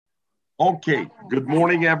Okay, good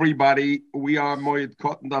morning, everybody. We are Moed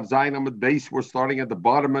Cotton of Zayin Amid base. We're starting at the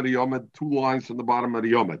bottom of the Yomid, two lines from the bottom of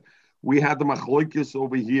the Yomid. We had the Machloikis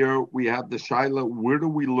over here. We have the Shaila. Where do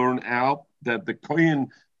we learn out that the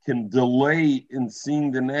Kohen can delay in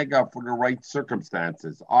seeing the Nega for the right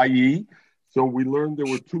circumstances? I.e., so we learned there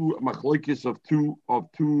were two Machloikis of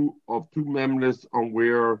two members on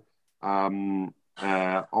where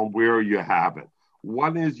you have it.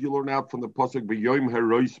 One is you learn out from the pasuk b'yoyim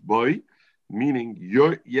harois boy, meaning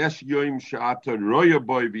yes yoyim she'ata roya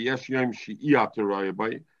boy v'yesh yoyim she'iyata roya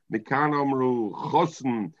boy. Mikan amru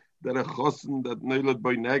chosen that a chosen that neilad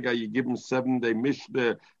by nega you give him 7 day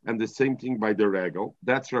mishne, and the same thing by the regel.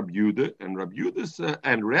 That's Rabbi Yehuda, and Rabbi Yehuda said,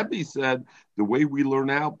 and Rabbi said the way we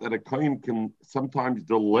learn out that a kohen can sometimes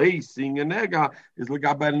delay seeing a nega is like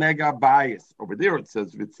a nega bias. Over there it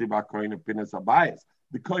says vitziva kohen pinas bias.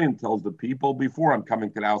 The Kohen tells the people, before I'm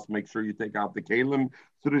coming to the house, make sure you take out the kalim.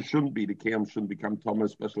 So there shouldn't be, the kalim shouldn't become tumah,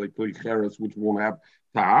 especially klicheres, which won't have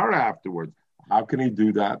tahara afterwards. How can he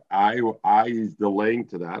do that? I is delaying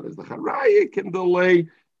to that. As the charaya can delay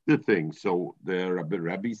the thing. So the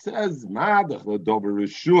Rabbi says,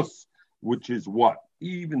 which is what?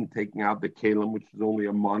 Even taking out the kalim, which is only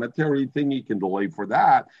a monetary thing, he can delay for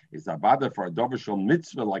that. Is abada for a dovashal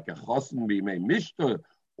mitzvah, like a chosin b'mei mishta,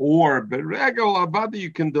 or beregel abada, you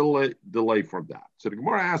can delay from that. So the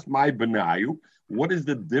Gemara asked, my benayu, what is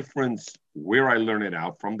the difference where I learn it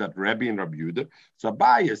out from, that Rebbe and Rabbi Yehuda? So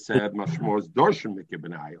Abaya said, mashmor's dorshan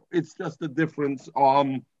benayu. It's just the difference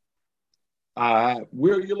on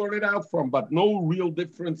where you learn it out from, but no real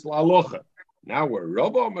difference la halacha. Now where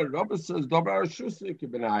Rabba says davar reshus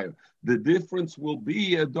benayu, the difference will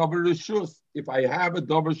be a davar reshus if I have a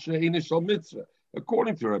davar she'ein shel mitzvah.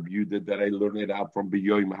 According to Rabbi Yehuda, that I learned it out from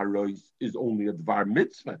B'yoyim Harois is only a dvar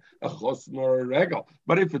mitzvah, a chosn or a regal.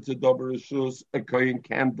 But if it's a davar reshus, a kohen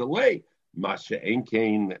can delay. Masha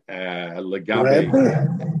Enkain legabe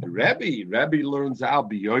Rabbi learns out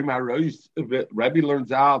B'yoyim Harois. Rabbi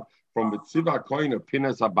learns out from the tziva kohen of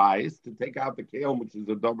pinas habayis to take out the kelim, which is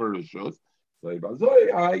a davar reshus. So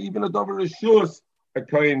even a davar reshus, a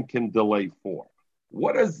kohen can delay for.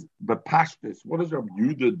 What does the pashtus? What does Rabbi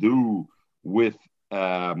Yehuda do with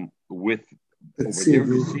over there you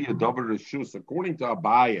see a davar reshus according to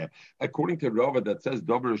Abaya, according to Rava that says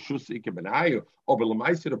davar reshus ikebenayu. Over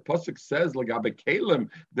l'maisa the pasuk says lagabe kalim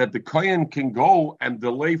that the kohen can go and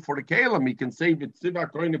delay for the kalim. He can say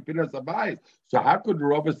vitziva kohen pinas abayis. So how could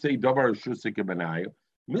Rava say davar reshus ikebenayu?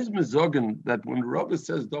 Mizmizogan that when Rava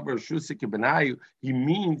says davar reshus ikebenayu, he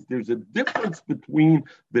means there's a difference between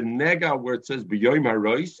the nega where it says b'yoyim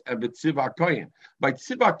harois and vitziva kohen. By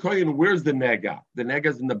tziva kohen, where's the nega? The nega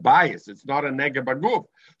is in the bias. It's not a nega baguf.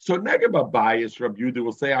 So nega babayis, Rabbi Yehuda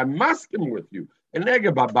will say, I'm masking with you. A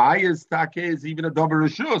nega babayis take is even a davar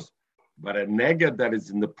reshus, but a nega that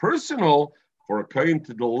is in the personal, for a kohen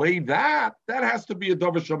to delay that has to be a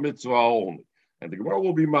davar shel mitzvah only. And the Gemara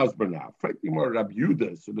will be masber now. Frankly, more Rabbi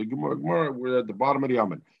Yehuda. So the Gemara, we're at the bottom of the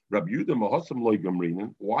Yamid. Rabbi Yehuda mahosam loy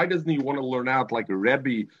gamrinin. Why doesn't he want to learn out like a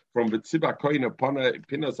Rebbe from Vitziva Kohen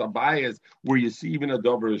Pinas Abayas, where you see even a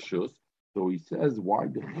davar reshus? So he says, why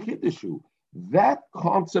the chiddushu? That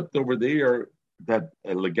concept over there, that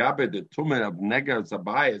legabe the tumen of negas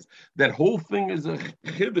abayas, that whole thing is a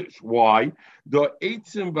chiddush. Why? The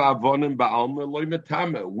eitzim va'avonim ba'alma loy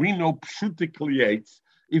metame. We know pshutikli.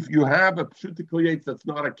 If you have a pshutikli that's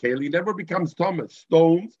not a keli, it never becomes tumah.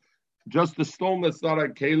 Stones, just a stone that's not a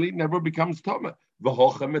keli, never becomes tumah.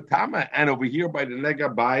 V'hocha metama. And over here by the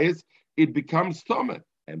nega bias, it becomes tumah.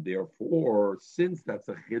 And therefore, since that's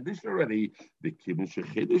a chiddush already, the kiddush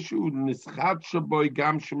chidushu nischad shaboy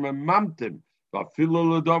gam shemamamtim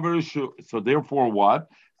v'afilu l'davar reshus. So therefore, what?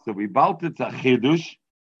 So we balt it's a chiddush.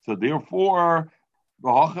 So therefore,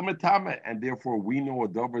 v'hocha metama. And therefore, we know a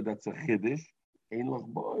davar that's a chiddush.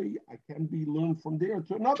 I can be learned from there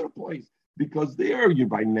to another place, because there you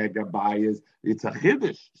buy nega bias, it's a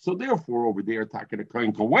chiddush. So therefore, over there, taking a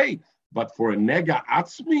kohen can wait. But for a nega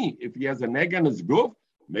atzmi, if he has a nega in his guf,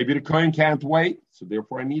 maybe the kohen can't wait. So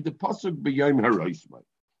therefore, I need the pasuk b'yom haroisma.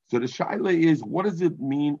 So the shaila is, what does it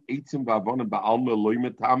mean? Eitzim v'avonim ba'alma loy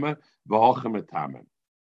metame v'hocha metame.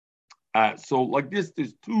 So like this,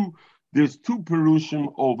 there's two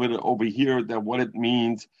perushim over here that what it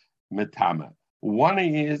means metame. One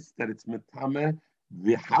is that it's metame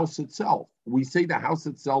the house itself. We say the house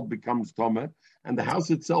itself becomes tome, and the house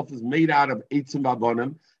itself is made out of eitzim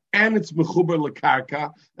v'avonim, and it's mechuber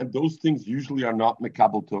lekarka, and those things usually are not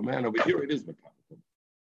mekabel tumah, and over here it is mekabel tumah.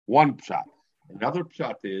 One pshat. Another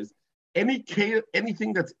pshat is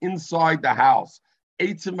anything that's inside the house,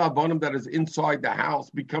 eitzim v'avonim that is inside the house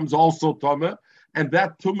becomes also tumah, and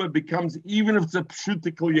that tumah becomes, even if it's a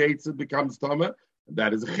pshutikli yates, it becomes tumah.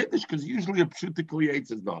 That is a chiddush, because usually a pshutikli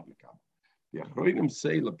yates is not mikam. The Achronim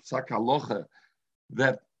say lepsak halacha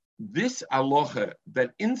that this aloha,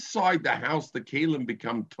 that inside the house the kalim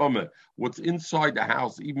become tumah. What's inside the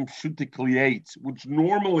house, even pshutikli yates, which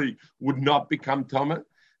normally would not become tumah.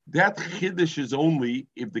 That chiddush is only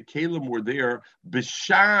if the kalim were there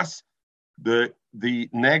b'shas the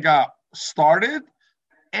nega started,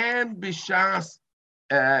 and b'shas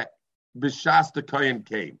the kohen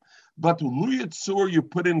came. But luyatzur, you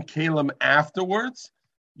put in kalim afterwards,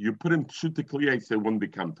 you put in pshutikli yates, they wouldn't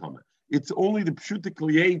become tumah. It's only the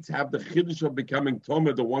pshutikli yates have the chiddush of becoming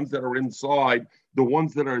tumah, the ones that are inside, the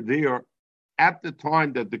ones that are there at the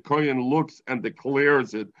time that the kohen looks and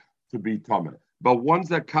declares it to be tumah. But ones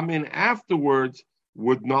that come in afterwards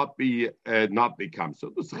would not be not become. So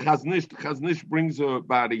this Chaznish brings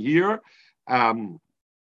about here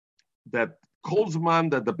that kolzman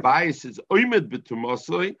that the bias is oimed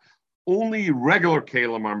b'tumasoi, only regular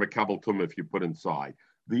kalim are mekabel tumah if you put inside.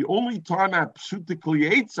 The only time at pshutikli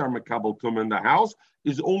yates are mekabel tumah in the house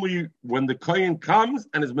is only when the kohen comes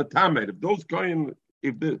and is metamed. If those kohen,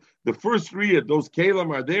 if the first three of those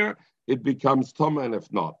kalim are there, it becomes tumah, and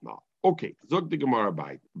if not, not. Okay, zog the Gemara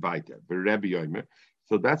weiter. Rabbi Yomer.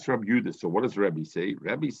 So that's Rabbi Yudah. So what does Rabbi say?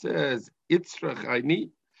 Rabbi says, Itzrach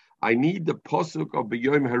I need the pasuk of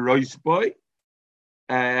B'Yom Haroisboy,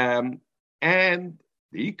 and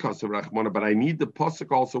the Ikas of Rachmana, but I need the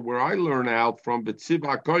pasuk also where I learn out from B'Tziv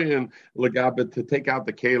HaKoyen Legabit to take out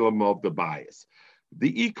the kalim of the bias.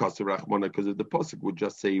 The Ikas of Rachmana, because the pasuk would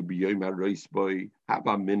just say B'Yom Haroisboy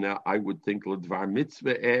Haba Mina, I would think Ledvar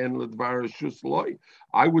Mitzvah and Ledvar Shus Loy.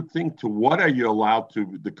 I would think, to what are you allowed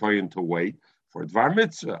to the kohen to wait? For Dvar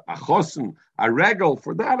Mitzvah, a chosen, a regal.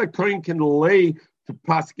 For that, a kohen can lay to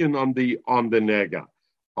paskin on the nega.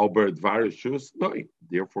 Aber Dvar Shus Loy.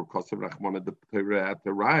 Therefore, Kosav Rachmana the Torah at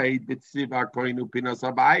the right. B'tziva kohen upinas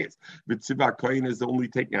habayis. B'tziva kohen is only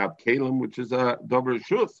taking out kalim, which is a davar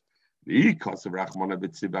shus. The Kosav Rachmana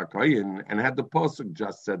b'tziva kohen, and had the pasuk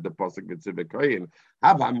just said the pasuk b'tziva kohen.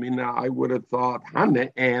 Hava mina, I would have thought Hane,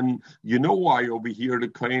 and you know why over here the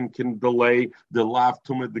kohen can delay the lav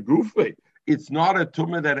tumah the gufe. It's not a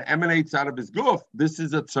tumah that emanates out of his guf. This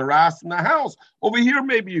is a tzaras in the house. Over here,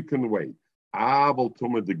 maybe you can wait. Abel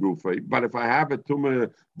tumah the gufe. But if I have a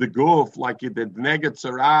tumah the guf, like the nega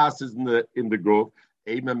tzaras is in the guf,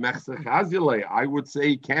 I would say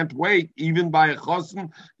he can't wait, even by a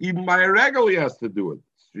chosen, even by a regal, he has to do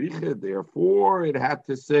it. Therefore, it had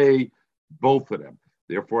to say both of them.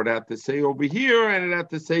 Therefore, it had to say over here, and it had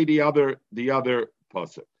to say the other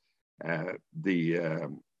pasuk. The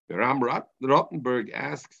Ram Rottenberg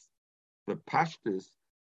asks the Pashtus,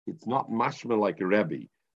 it's not mashma like a Rebbe.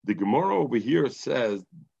 The Gemara over here says,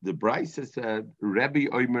 the Brisa said, Rebbe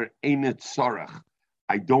Omer Einet Sorach.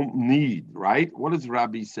 I don't need, right? What does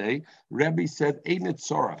Rabbi say? Rabbi said, Einet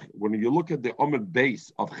Sorach. When you look at the Omid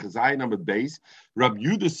base of Chazayin Omid base, Rabbi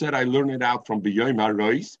Yudah said, I learned it out from B'Yom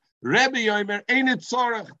HaRois. Rabbi Omer Einet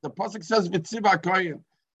Sorach. The pasuk says, V'tziv HaKoyen.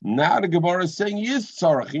 Now the Gemara is saying he is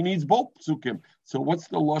tzarach. He needs both psukim. So what's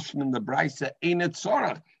the lashon in the brisa? Ain't it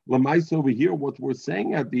tzarach? Lamais over here, what we're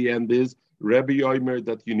saying at the end is Rebbe Yomer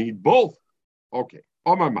that you need both. Okay.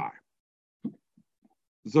 Omar Mar.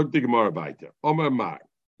 Zog the Gemara weiter. Omar Mar.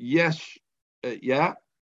 Yes. Yeah.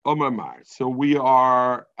 Omar Mar. So we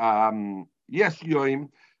are yes Yoim.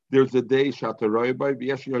 There's a day Shataroy by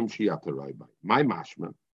yes Yoim Shiataroy by. My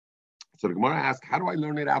mashman. So the Gemara asks, how do I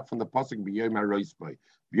learn it out from the pasuk B'Yom HaRoisboy?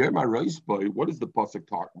 B'Yom HaRoisboy, what does the pasuk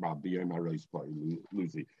talk about? B'Yom HaRoisboy,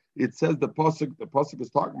 Lucy. It says the pasuk is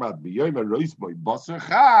talking about B'Yom HaRoisboy, Basar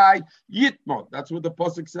Chai Yitmot. That's what the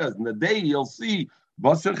pasuk says. In the day you'll see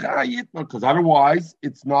Basar Chai Yitmot, because otherwise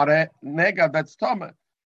it's not a nega, that's Tama.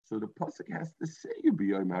 So the pasuk has to say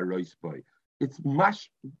B'Yom HaRoisboy. It's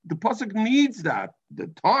much. The pasuk needs that the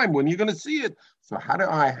time when you're going to see it. So how do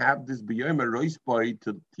I have this b'yom haroisboy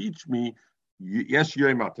to teach me? Yes,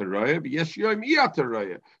 yom atarayah, yes, yom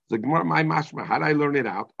iatarayah. So Gemara, my mashma, how do I learn it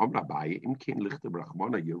out? Om Rabbi, im kin lichter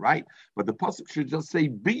brachmana. You're right, but the pasuk should just say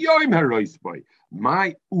b'yom haroisboy.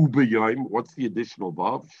 My ub'yom. What's the additional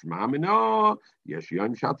vav? Shma mina. Yes,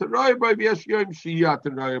 yom shatarayah, yes, yom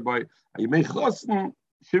shiatarayah. You may chosn,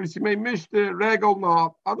 shivsi may mishte regal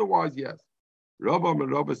not. Otherwise, yes.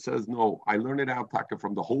 Rabba says, no, I learned it out taka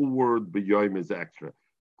from the whole word b'yoim is extra.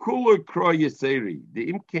 Kula kro yiseri.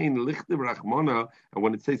 The imkain lichte rachmana, and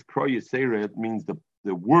when it says kro yiseri, it means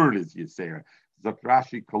the word is yisera.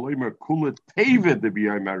 Zakrashi koloimer kula teva the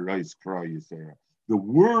b'yoim harois kro yisera. The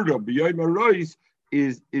word of b'yoim harois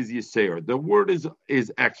is yisera. The word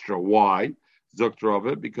is extra. Why? Zokt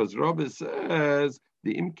Rava, because Rava says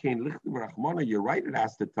the imkein lichtim rachmana. You're right; it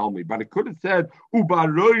has to tell me, but it could have said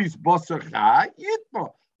ubarois basarcha yitma.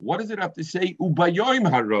 What does it have to say ubayoim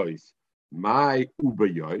harois? My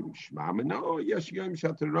ubayoim shma no yes yom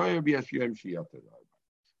shatarayim yes yom shiatarayim.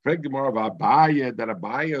 Frank Gemara of Abaya that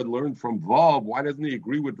Abaya learned from Vav. Why doesn't he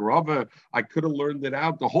agree with Rava? I could have learned it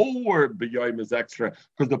out. The whole word B'yoim is extra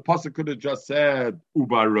because the pasuk could have just said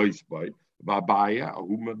Uba Roisbay. Babaya,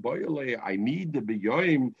 I need the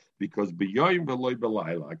B'yoim because B'yoim v'loy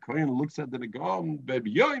b'layla. Kohen looks at the Negam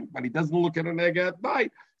B'yoim, but he doesn't look at an egg at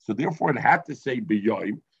night. So therefore, it had to say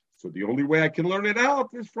B'yoim. So the only way I can learn it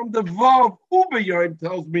out is from the Vav. Ubayim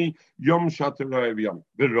tells me Yom Shatarayim Yom.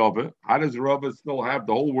 Rava. How does Rava still have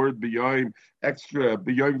the whole word B'yoim extra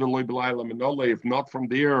B'yoim v'loy b'layla minole? If not from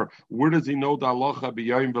there, where does he know the halacha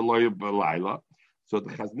B'yoim v'loy b'layla? So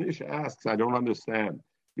the Chaznish asks, I don't understand.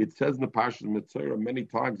 It says in the Parshas Mitzvah many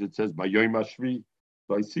times. It says B'yoim Hashvi.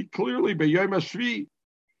 So I see clearly B'yoim Hashvi,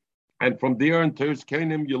 and from there in Teres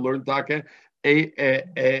Kenim you learn Taka.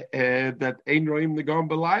 That ain't roim the gam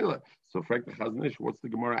belayla. So, Frank the Chaznish, what's the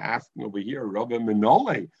Gemara asking over here? Rabbi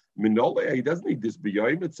Minole, he doesn't need this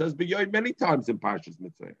biyoim. It says biyoim many times in Parshas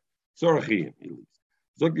Mitzvah. Sorachim, he leaves.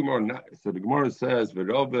 So the Gemara says,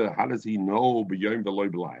 "Rabbi, how does he know biyoim beloy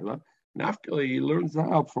belayla?" Nafkali, he learns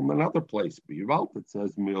out from another place. B'Yivalt, it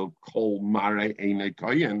says, "Mil kol mare eine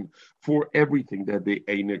koyen," for everything that the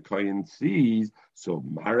eine koyen sees. So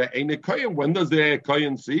mare eine koyen. When does the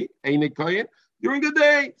koyen see eine koyen? During the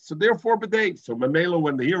day. So therefore, b'day. So mamela,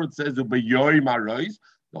 when here it says b'yoyim arois,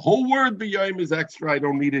 the whole word b'yoyim is extra. I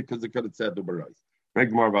don't need it because it could have said the barois.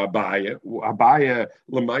 Regmar Abaya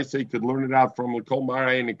Lamaisa could learn it out from Kol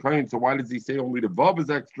Mara and Kohen. So why does he say only the Vav is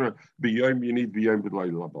extra? B'yom you need b'yom b'loy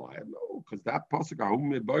labaya. No, because that pasuk ahum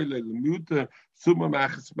me'boyle lemuta suma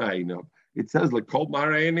machas meinav. It says like Kol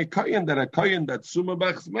Mara and Kohen that a Kohen that suma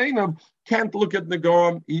machas meinav can't look at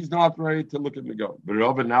Nagam. He's not ready to look at Nagam.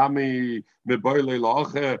 B'Rava nami me'boyle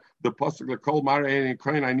lache the pasuk like Kol Mara and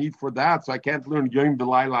Kohen I need for that, so I can't learn yom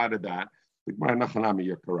b'layla out of that.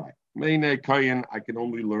 You're correct. Meine Kayan, I can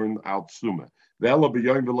only learn out Suma. How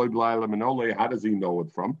does he know it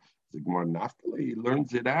from? He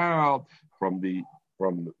learns it out from the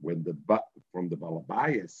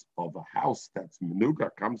balabayas of a house that's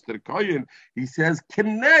menuga comes to the Kayan. He says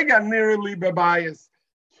Kenega nearly bebayas.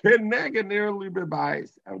 Kenega nearly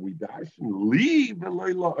bebayas. And we dash and leave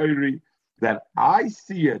that I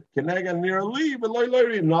see it. Kenega nearly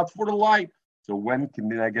not for the light. So when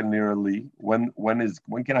can I get nearly? When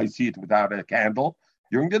can I see it without a candle?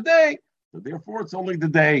 During the day. So therefore, it's only the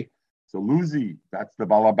day. So Luzi, that's the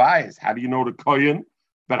balabayas. How do you know the kohen?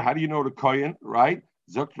 But how do you know the kohen? Right?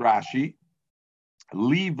 Zuk Rashi,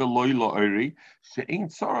 leave the loyla oiri. She'ain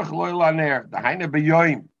tzorach loyla ner. The haina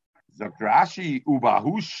beyoim. Zuk Rashi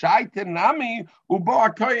ubahu shaiten nami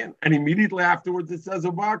uba kohen. And immediately afterwards it says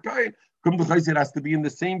uba kohen. Kum d'chayis, it has to be in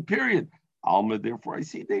the same period. Alma, therefore I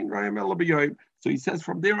see Dein Rayim Ela B'Yoyim. So he says,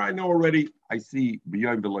 from there I know already, I see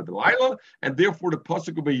B'Yoyim B'Loi B'Layla, and therefore the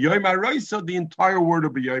pasuk of B'Yoyim Aroisa, the entire word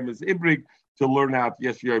of B'Yoyim is Ibrig, to learn out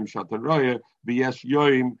Yesh Yoyim Shataraya, V'Yesh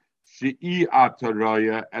Yoyim She'i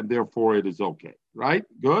Ataraya, and therefore it is okay. Right?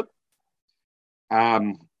 Good?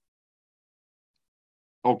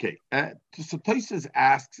 Okay. So Tosfos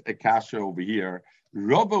asks Akasha over here,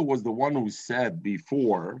 Rava was the one who said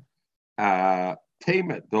before,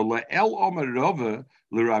 Tamet, the Le'el Omer Rava,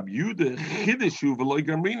 L'Rab Yudah, Chidishu v'loy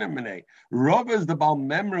gamrina minei. Rava is the Baal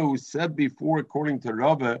Memra who said before, according to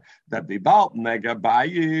Rava, that the Baal Nega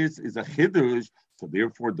Bayis is a Chidush, so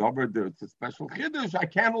therefore, it's a special Chidush. I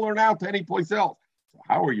can't learn out to any place else. So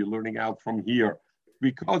how are you learning out from here?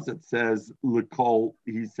 Because it says L'Kol,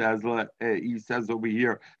 he says over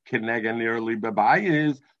here, Kenega nearly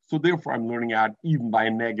Bayis, so therefore I'm learning out even by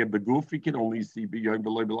a Nega Beguf, you can only see B'Yoyim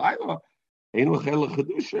B'Loi B'Layla. I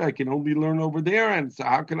can only learn over there, and so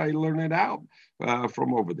how can I learn it out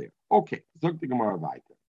from over there? Okay, so the Gemara Abaya.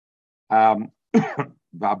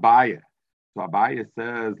 So Abaya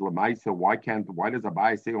says, Lamaisa, why does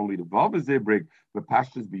Abaya say only the Vav is Ibrig, the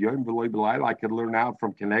Pashtas B'Yoyim V'Loi B'Layla? I can learn out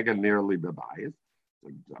from Kenega nearly B'Abayas.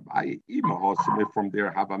 So Abaya, from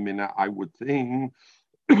there, Havamina, I would think,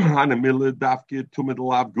 Hanamila Dafki Tumid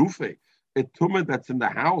Lav Gufe. A tumid that's in the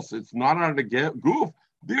house, it's not on the goof.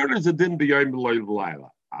 There is a din b'yoyim b'loy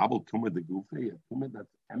b'layla. Abel tumah the gufi, a tumah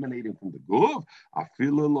that's emanating from the goof. I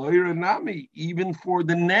feel a lawyer nami, even for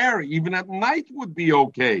the nair, even at night would be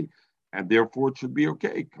okay. and therefore it should be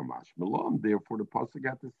okay. Kamash Milam. Therefore, the pasuk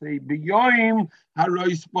got to say biyoim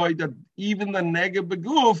haroisboy, that even the nega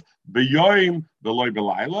beguf biyoim beloy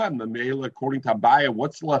belayla, and the male according to Abaya,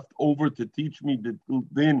 what's left over to teach me the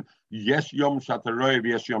din yes yom shataroy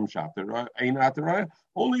yes yom shataroy ein ataroy,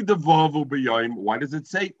 only the vavu biyoim. Why does it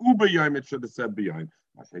say ubiyoim? It should have said biyoim.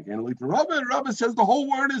 Rabbi says the whole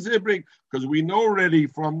word is ibrik, because we know already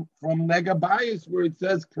from nega bias where it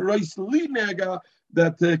says karois li nega,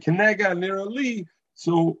 that kenega nira li,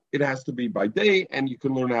 so it has to be by day, and you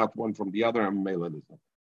can learn out one from the other. And mela is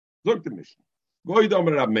look the mission. Goydom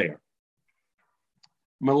Rab Meir.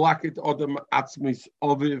 Malakit odem atzmis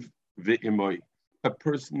oviv ve'imoy. A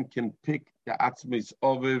person can pick the atzmis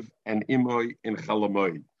oviv and imoy in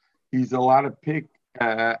chalamoy. He's allowed to pick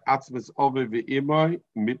atzmis oviv ve'imoy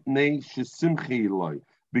mitnei shesimchi loy,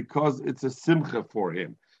 because it's a simcha for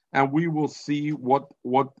him. And we will see what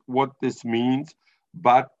this means.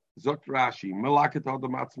 But Zok Rashi, Malakat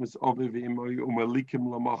Adam Atzmis Oviv Imoy Umalikim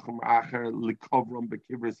Lamachim Acher Likovram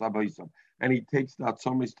Bekivris Abaisam, and he takes that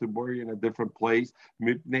Atzomis to bury in a different place.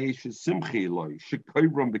 Mitnei Shesimchi Loy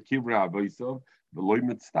Shekovram Bekivra Abaisam Veloy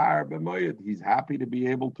Mitztar B'Moyed. He's happy to be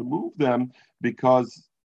able to move them because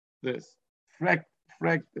this frek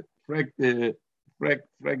in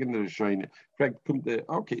the Shine frek come the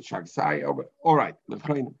okay Shagsai over. All right,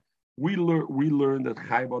 we learn that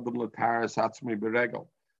Chayv Adam Lataras Atzmei Beregel.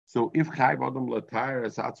 So if Chayv Adam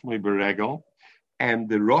Lataras Atzmei Beregel, and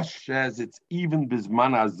the Rosh says it's even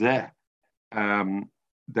Bizman Azeh,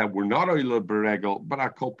 that we're not Oile Beregel, but I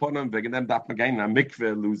call Ponam wegen dem darf man gehen in a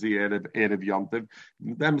Mikve Luzi Erev Yontev.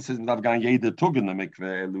 Dem says darf gehen jede Tug in a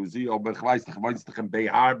Mikve Luzi, aber ich weiß dich in Bay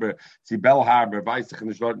Harbor, Bell Harbor, weiß ich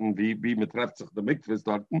nicht dort, wie man trefft sich die Mikves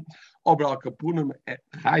dort. Aber al Kapunem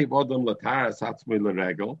Chayv Adam Lataras Atzmei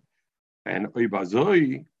Beregel. And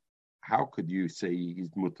Oibazoi, how could you say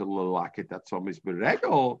he's mutalalaket that some is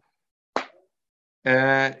beregel?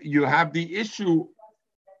 You have the issue.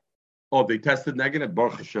 Oh, they tested negative.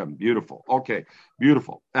 Baruch Hashem, beautiful. Okay,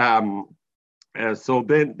 beautiful. So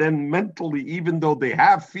then mentally, even though they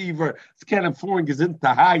have fever, it's kind of foreign is into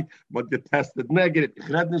height, but they tested negative. Ich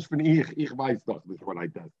red nicht von ich weiß doch nicht what I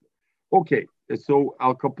tested. Okay, so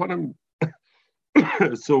Al Kapanim.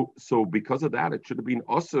 So because of that, it should have been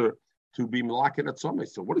usher to be malaket at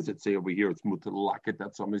somis. So what does it say over here? It's mutalaket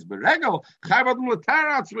at somis beregel. Chayvad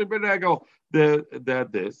mutaratz beregel.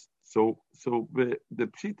 This. So the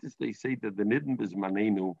pshitis, they say that the nidin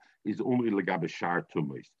bizmanenu is only legabe shar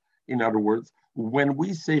tumis. In other words, when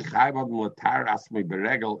we say chayvad mutaratz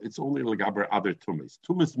beregel, it's only legabe other tumis.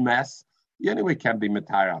 Tumis mess. You anyway can be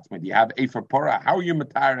mataratz. You have Efer Pora. How are you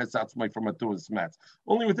mataratz from a tumas mess?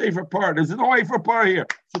 Only with Efer Pora. There's no Efer Pora here.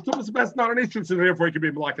 So tumas mess not an issue, so therefore it can be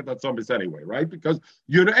malakat at tumas anyway, right? Because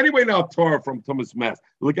you're anyway not Torah from tumas mess.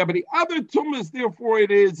 Legaba the other tumas, therefore it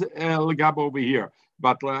is legaba over here.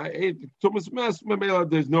 But tumas mess,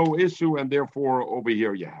 there's no issue, and therefore over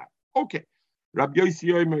here you have. Okay. Rabbi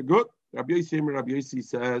Yossi good. Rabbi Yossi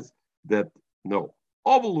says that no.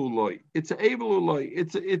 It's a aveluloi.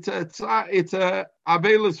 It's a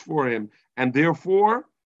avelis for him, and therefore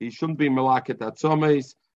he shouldn't be malaket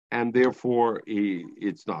atzomes, and therefore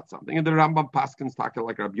it's not something. And the Rambam paskins talking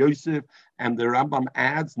like Rabbi Yosef, and the Rambam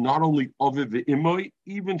adds not only oviv ve'imoi,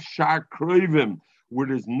 even shar kroivim, where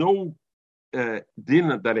there's no din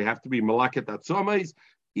that they have to be malaket atzomes.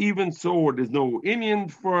 Even so, there's no Indian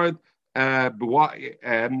for it. And why?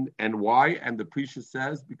 And the Prisha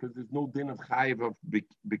says because there's no din of chayiv of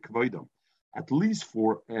bikvoidam. At least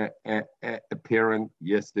for a parent,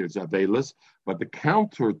 yes, there's avelis, but the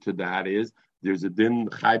counter to that is there's a din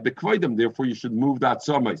chayiv bikvoidam. Therefore, you should move that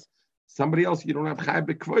somewhere. Somebody else, you don't have chayiv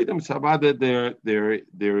bikvoidam. Sabada,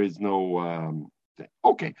 there is no.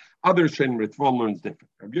 Okay, other shen ritvol learns different.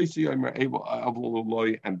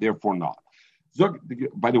 And therefore not. Zog,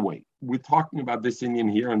 by the way, we're talking about this Indian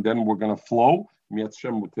here, and then we're going to flow.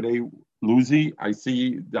 Today, Lucy, I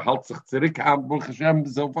see the Haltzach Tzirik Hashem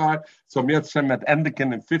so far. So Miatzhem at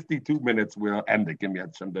Endikin in 52 minutes, we'll Endikin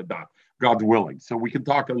Miatzhem the dot, God willing. So we can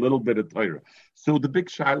talk a little bit of Torah. So the big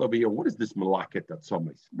shaila over here, what is this malaket that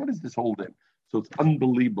somebody? What is this whole thing? So it's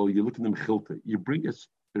unbelievable. You look at them Chilta. You bring us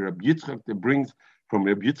the Rabbi Yitzchak that brings from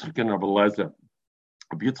Rabbi Yitzchak and Rabbi Lezer.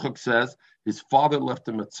 Rabbi Yitzchak says his father left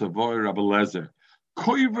him at Savoy, Rabbi Lezer.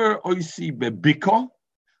 Koiver oisi bebiko,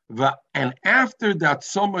 and after that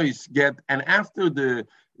somais get, and after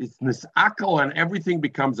it's nisakal and everything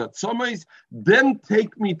becomes at somais, then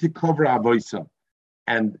take me to cover avoisa.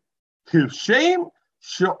 And kilshem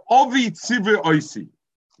she'ovi tzive oisi.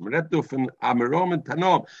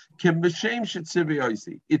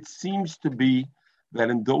 It seems to be that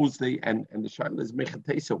in those days, and the Shaila is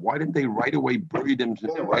Mechatesa, why didn't they right away bury them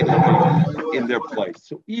right away in their place?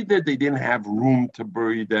 So either they didn't have room to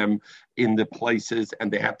bury them in the places and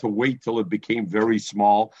they had to wait till it became very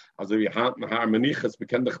small. Also wir hatten Harmoniches, wir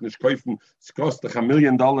können doch nicht kaufen, es kostet $1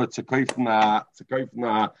 million zu kaufen,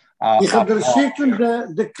 Ich habe schicken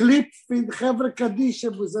the clip in Chevra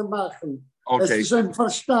Kadisha, wo sie machen. Okay. Es ist schon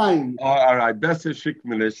verstehen. All right, besser schick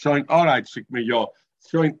mir das. Showing, all right, schick mir, ja.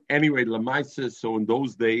 Showing, anyway, Lamaisa, so in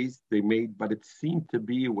those days, they made, but it seemed to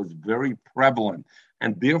be, it was very prevalent.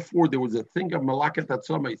 And therefore, there was a thing of Malakat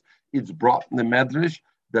Tatzomes. It's brought in the Medrash,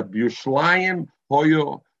 that B'Yushlayim,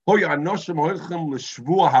 Hoyo Anoshim Hoichem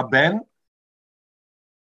L'Shvua Haben,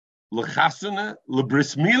 L'Chasana,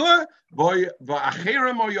 L'Bris Mila,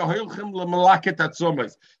 V'Acherem Hoyo Hoichem L'Malakat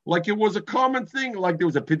Tatzomes. Like it was a common thing, like there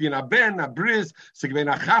was a Pidyon Haben, a Bris,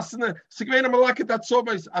 Sigvein Achasana, Sigvein Malakat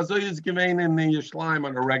Tatzomes, as is given in the Yerushalayim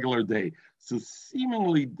on a regular day. So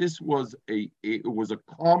seemingly this was it was a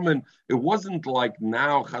common, it wasn't like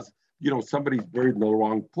now, somebody's buried in the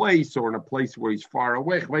wrong place or in a place where he's far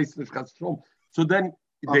away. So then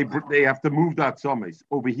they have to move that someplace.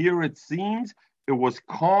 Over here, it seems it was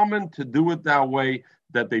common to do it that way,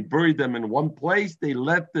 that they buried them in one place, they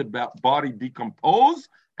let the body decompose,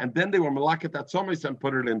 and then they were malaket that someplace and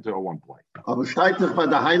put it into one place. Aber steht doch bei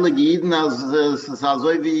der Heiligen Jiden, als es ist so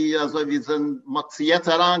wie sind Matziet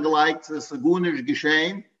herangelegt, es ist gut nicht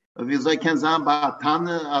geschehen. Wie soll ich sagen, bei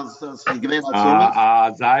Tanne, als sie gewähnt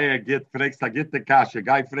hat. Zaya, fragst, da geht die Kasche,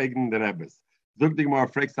 geh fragen der Rebbes. Sag dich mal,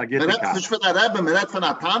 fragst, da geht die Kasche. Nicht von der Rebbe, man redet von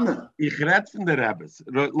der Tanne. Ich red von der Rebbes.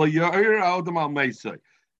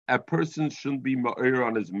 A person shouldn't be ma'ir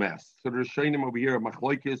on his mess. So there's Shainim over here,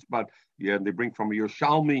 Machlokes, but yeah, they bring from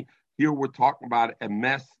Yerushalmi. Here we're talking about a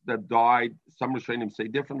mess that died, some Rishonim say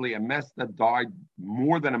differently, a mess that died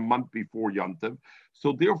more than a month before Yontiv.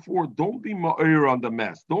 So therefore, don't be ma'ir on the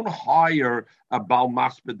mess. Don't hire a Baal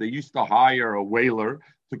Maspid. They used to hire a whaler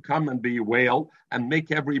to come and be whale and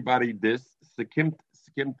make everybody this. Sekimt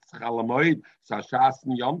chalamoid, sashas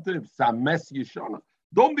Yontiv, sa mess yishana.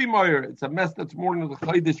 Don't be ma'ir. It's a mess that's more than the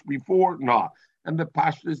Chodesh before. No. And the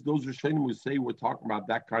Pashtas, those Rishonim who say we're talking about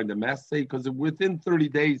that kind of mess, say because within 30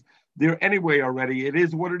 days, they're anyway already. It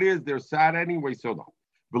is what it is. They're sad anyway. So no.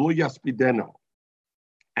 V'lo yaspideno.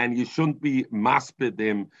 And you shouldn't be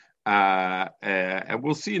maspidim. And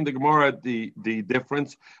we'll see in the Gemara the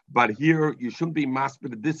difference. But here, you shouldn't be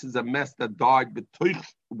maspid. This is a mess that died.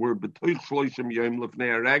 We're b'toich shloishim yom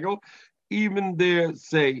lefnei regel. Even there,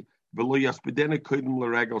 say, v'lo yaspideno kodim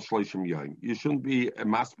l'regel shloishim yom. You shouldn't be a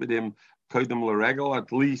maspidim kodim l'regel,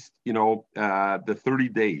 at least, the 30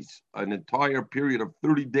 days, an entire period of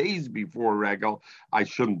 30 days before regel, I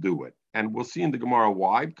shouldn't do it. And we'll see in the Gemara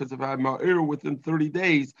why, because if I'm ma'ir within 30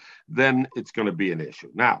 days, then it's going to be an issue.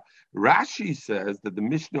 Now, Rashi says that the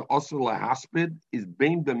Mishnah also lahaspid is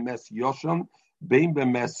bein b'mes yoshan, bein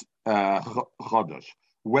b'mes chodosh.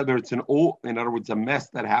 Whether it's in other words, a mess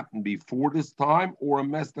that happened before this time or a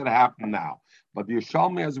mess that happened now. But the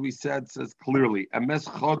Yerushalmi, as we said, says clearly, a mess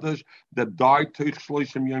chodesh that died teich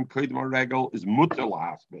shloishim yom kodim regel is mutter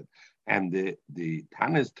lahaspid. And the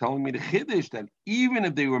Tana is telling me the Chiddush that even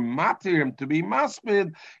if they were matir to be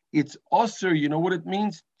maspid, it's usher. You know what it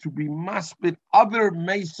means to be maspid other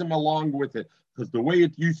mesim along with it. Because the way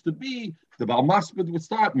it used to be, the Baal Maspid would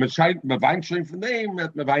start, me wein schon von dem, me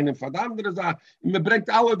weinen von der andere Sache, and me bringt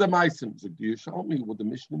alle the meisim. So do you show me what the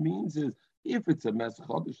Mishnah means is, if it's a mes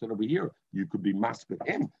chodesh over here, you could be maspid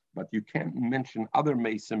him, but you can't mention other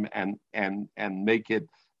meisim and make it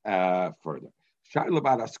further. Shaila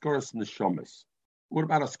about Askaras Neshamas. What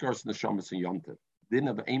about Askaras Neshamas in Yontiv? Didn't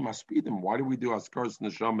have aim aspidim. Why do we do Askaras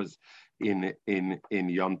Neshamas in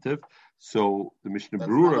Yontiv? So the Mishnah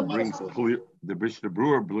Brewer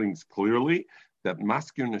brings clearly that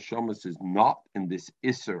Maskir Neshamas is not in this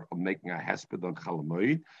Isser of making a hesped on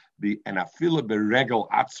Chalamoid. And afila beregel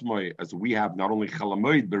atzmoy, as we have not only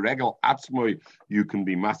Chalamoid, beregel atzmoy, you can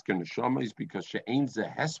be Maskir Neshamas because she ain't a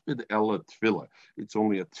hesped ela tefillah. It's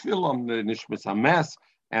only a tefillah on the Nishmas Hamas,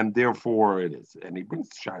 and therefore it is. And he brings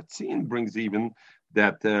Shartzin brings even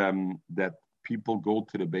that people go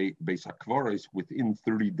to the Beis HaKvaros within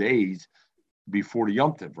 30 days before the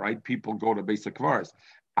Yontiv, right? People go to Beis HaKvaros.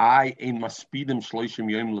 I in maspidim shloishim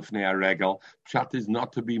yom lefnei regel. Pshat is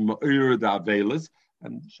not to be ma'ir the avelas,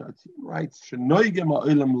 and Shartzin writes shenoige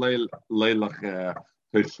ma'ilam leilach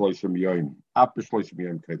shloishim yom ap shloishim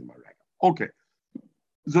yom kedem regel. Okay,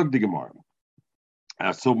 zog the Gemara.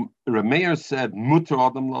 So Rameir said muter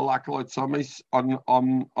adam lalakal et samis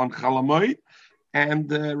on Chalamoid.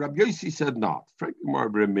 And Rabbi Yossi said not.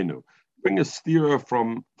 Bring a steer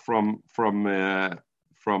from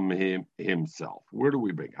himself. Where do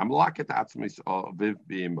we bring? I'm laket atzmis aviv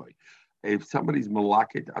b'imay. If somebody's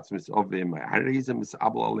malaket atzmis aviv, he's a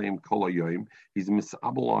misabel aleim kol hayoyim. He's a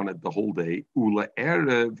misabel on it the whole day. Ula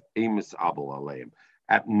erev a misabel aleim.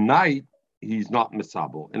 At night, he's not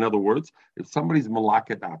misabel. In other words, if somebody's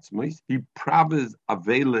malaket atzmis, he praves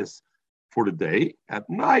avelis for the day. At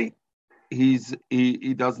night, he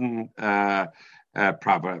doesn't prava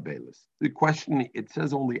avelis. The question, it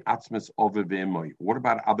says only atzmis ovevimoi. What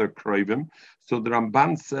about other kroivim? So the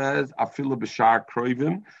Ramban says afilu b'shar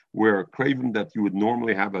kroivim, where kroivim that you would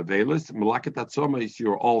normally have avelis, malaket atzoma is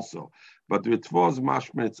here also. But the Tvos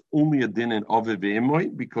mashma, it's only a din in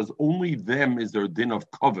ovevimoi because only them is their din of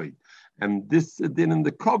kovid. And this is a din in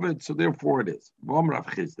the kovid, so therefore it is. And Rav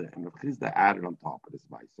Chizda added on top of this,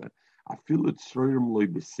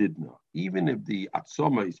 even if the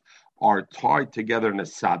atzomas are tied together in a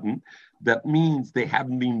sadden, that means they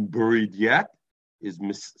haven't been buried yet.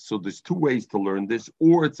 So there's two ways to learn this,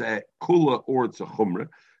 or it's a kula or it's a chumrah.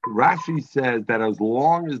 Rashi says that as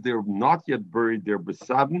long as they're not yet buried, they're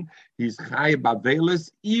besadden. He's chay bavelis,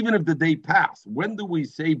 even if the day passed. When do we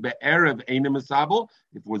say be'erev eina misabel?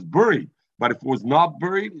 If it was buried. But if it was not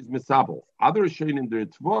buried, it's misabel. Other Rishonim in the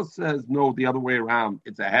Tvos says, no, the other way around,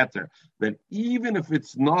 it's a heter. That even if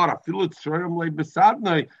it's not, as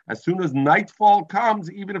soon as nightfall comes,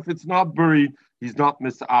 even if it's not buried, he's not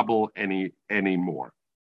misabel anymore.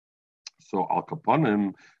 So Al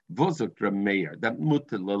Kaponim, Vozak Rameir, that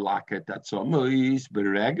mutilalaket atzomois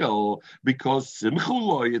beregel, because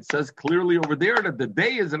simchuloi, it says clearly over there that the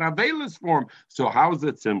day is an avelis form. So how is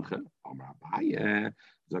it simcha?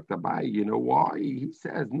 You know why? He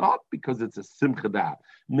says not because it's a simcha dat.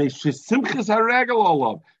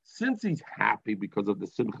 Since he's happy because of the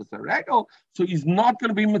simcha regel, so he's not going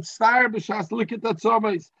to be mitzvah b'shas look at that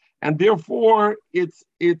tzomais, and therefore it's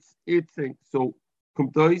so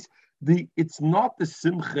kumtois. It's not the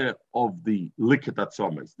simcha of the likat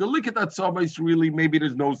atzomis. The likat atzomis really, maybe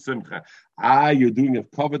there's no simcha. You're doing a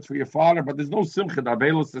covet for your father, but there's no simcha. The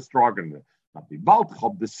avelos is stronger than it. But the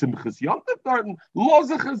baltchob, the simchas yontif, darten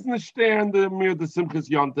lozach is nishter the mir the simchas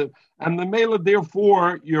yontif, and the mela.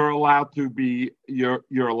 Therefore, you're allowed to do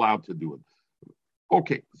it.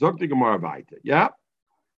 Okay, zog the Gemara weiter. Yeah.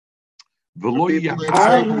 The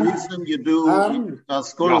reason you do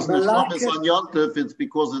skoros nishlomis on yontif, it's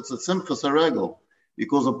because it's a simchas regel.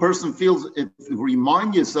 Because a person feels it.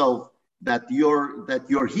 Remind yourself that you're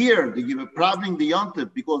here, that you're praving the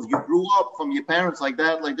yontif because you grew up from your parents like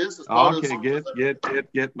that, like this. Okay, get.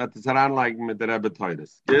 But it's around like with the Rebbe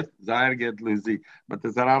Titus. Get Lucy. But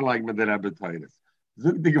it's around like with the Rebbe Titus.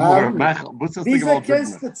 Wieso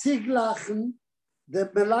kannst du sich lachen,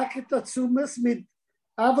 der Melaket Atzumes mit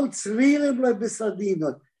Aval Zwilim Loi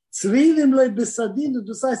Besadino. Zwilim Loi Besadino,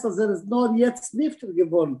 du sagst, dass ist nur jetzt nifter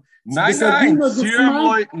geworden. Nein.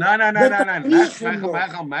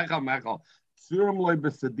 Mechel. Zwilim Loi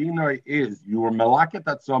Besadino is, you were Melaket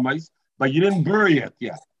Atzumes, but you didn't bury it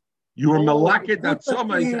yet. You were Melaket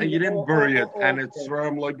Atzumes and you didn't bury it, and it's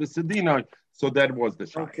Zwilim Loi Besadino. So that was the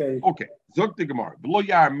shot. Okay. Zog the Gemara. Below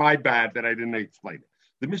Yar, my bad that I didn't explain it.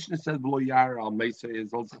 The Mishnah says below Yar al Mesa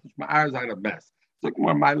is also a mess. Zog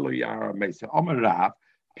more my below Yar al Mesa. Omer Rav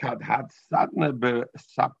had satna be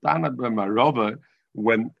saptana be marova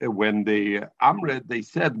when the Amred they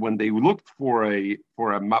said when they looked for a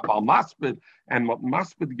Bal Maspid and what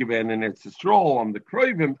Maspid given and it's a stroll on the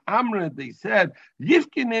Kroivim Amred they said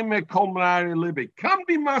Yifkinim kol mari libi, come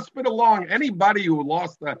be Maspid along. Anybody who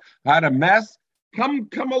had a mess, come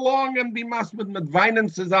along and be Maspid mit weinen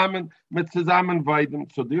zusammen weiden.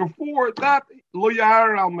 So therefore that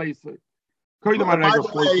loyar al Mesa. By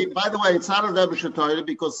the way, it's not a Rebbe Shatoyre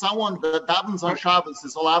because someone that davens on Shabbos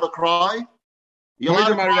is allowed to cry. You're allowed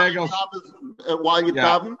to cry on Shabbos while you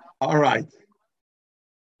daven. All right.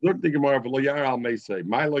 Look the Gemara lo yar al Mesa.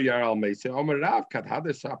 My lo yar al Mesa. Omer Rav kat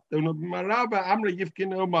hades saptun marava amre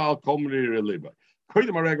yifkinu mal komri reliba.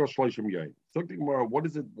 Koydem aregel shloishim yom. Look the Gemara. What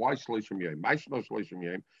is it? Why shloishim yom? My shloishim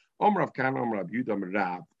yom. Omer Rav Kan Omer Rav Yudah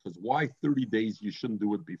Rav. Because why 30 days you shouldn't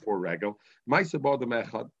do it before regel? My sabodem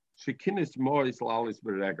echad. A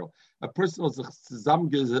person is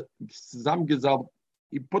zusammengesammelt,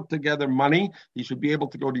 he put together money, he should be able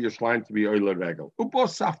to go to Yerushalayim to be Oile Regel.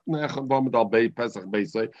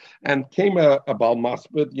 And came a Bal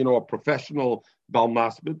Maspid, a professional Bal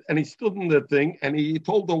Maspid, and he stood in the thing and he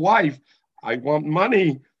told the wife, I want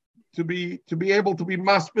money to be able to be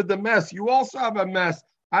Maspid the mess. You also have a mess.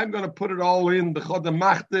 I'm going to put it all in the Chodem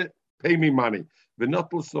Machte, pay me money.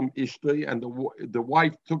 V'notl ishtay, and the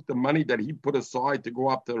wife took the money that he put aside to go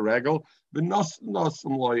up to the regal,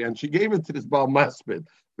 and she gave it to this Baal Maspid.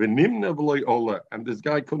 And this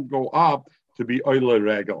guy couldn't go up to be oile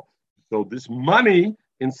regal. So this money,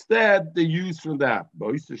 instead, they use from that.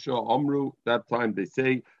 That time they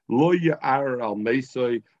say, lo ya'ar al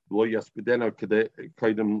meisoi, lo yaspidena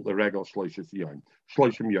kaidem l'regal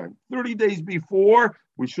shloishim yom. 30 days before,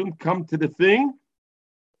 we shouldn't come to the thing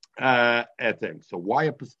at them. So why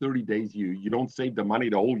up is 30 days? You don't save the money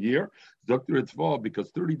the whole year?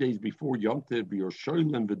 Because 30 days before Yom Tov, you're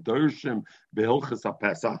shoylim v'dershim behilchas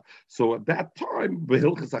HaPesach. So at that time,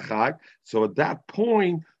 behilchas HaChag, so at that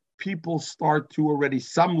point, people start to already,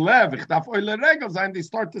 some lev, and they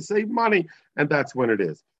start to save money, and that's when it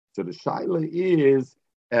is. So the shaila is,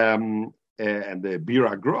 and the Bir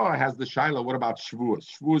Agra has the shaila, what about Shavuos?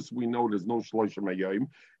 Shavuos, we know there's no Shloshim Hayom.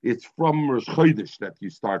 It's from Rosh Chodesh that you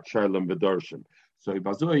start Shalom V'Darshim. So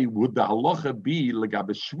would the halacha be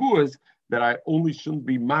legabe Shavuos that I only shouldn't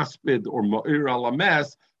be maspid or ma'ir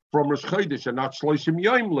alames from Rosh Chodesh and not Shloshim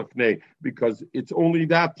Yom Lefnei, because it's only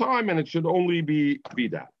that time and it should only be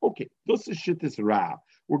that. Okay, this is Shittis Rav.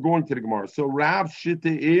 We're going to the Gemara. So Rav's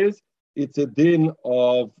Shitta is, it's a din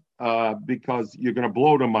of, because you're going to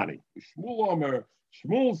blow the money.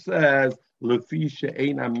 Shmuel says,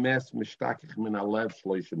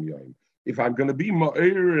 if I'm going to be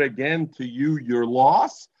ma'ir again to you, your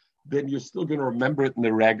loss, then you're still going to remember it in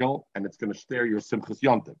the regal, and it's going to stare your Simchas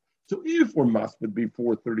Yontif. So if we're maspid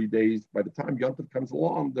before 30 days, by the time Yontif comes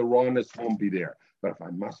along, the rawness won't be there. But if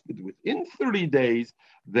I'm maspid within 30 days,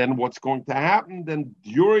 then what's going to happen? Then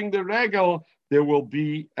during the regal, there will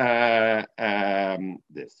be this.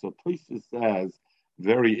 So Tosfos says,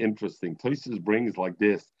 very interesting. Tosfos brings like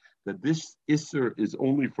this, that this Isser is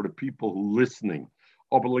only for the people who are listening.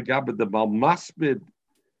 The Baal Maspid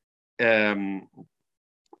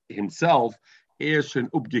himself is an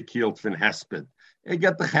upgekielt van Hesped. He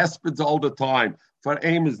get the Hespids all the time. For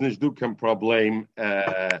him is nicht du kein Problem.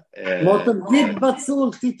 Git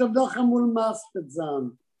bezahlt, die doch einmal Maspid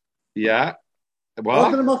sein. Ja.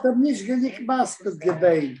 What? Oder nicht genig Maspid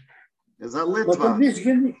gewesen. Is that Litva? Nicht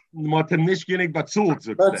genig bezahlt.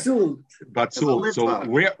 So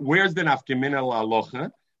where's the nafkemin al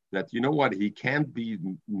alocha that, you know what, he can't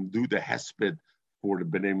do the Hesped for the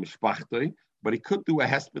Bnei Mishpachtoi, but he could do a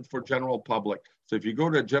hesped for general public. So if you go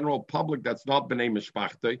to a general public that's not Bnei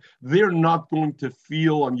Mishpachtoi, they're not going to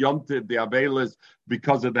feel on Yom Tov the Avelis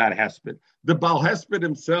because of that hesped. The Baal Hesped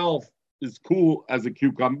himself is cool as a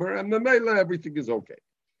cucumber, and the Mela, everything is okay.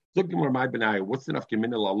 What's the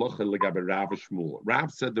nafkemin al halacha legabe Rav Shmuel?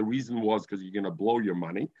 Rav said the reason was because you're going to blow your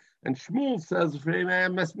money, and Shmuel says, if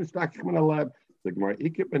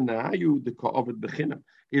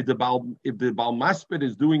the Baal Maspid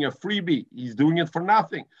is doing a freebie, he's doing it for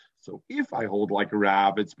nothing. So if I hold like a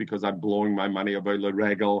Rav, it's because I'm blowing my money of a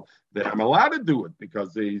regal, then I'm allowed to do it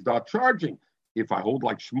because he's not charging. If I hold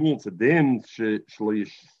like Shmuel,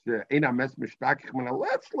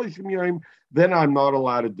 then I'm not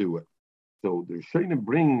allowed to do it. So the Shainim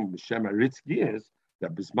bring the Shem Aritzki is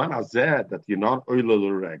that Bisman Azeh, that you're not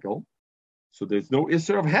oile regal. So there's no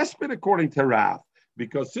Isser of Hesped according to Rav,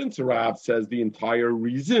 because since Rav says the entire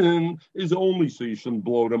reason is only so you shouldn't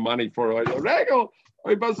blow the money for a regal,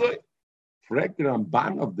 correct the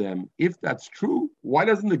Ramban of them. If that's true, why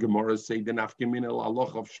doesn't the Gemara say the nafkemin el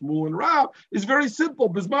aloch of Shmuel and Rav is very simple?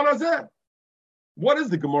 Bisman hazeh. What does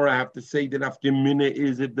the Gemara have to say? The nafkemina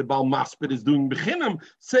is if the Baal Maspid is doing bechinam,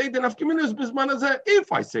 say the nafkemina is bisman hazeh.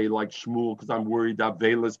 If I say like Shmuel, because I'm worried that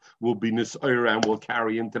Velas will be nisayra and will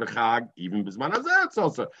carry into the Chag, even bisman hazeh, it's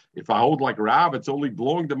also. If I hold like Rav, it's only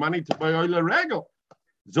blowing the money to buy oil regel.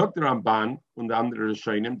 Zok the Ramban and the andere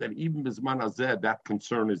Shainim that even bisman hazeh, that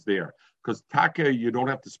concern is there. Because Taka, you don't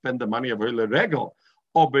have to spend the money of oil regel.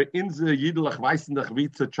 Aber in the Yidlach weißen dich wie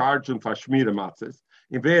zu chargen für Schmierematzes.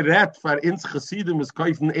 In wer redt für ins Chassidim is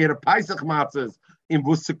kaufen ihre Peisach-Matzes in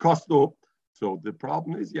wo sie kosten. So the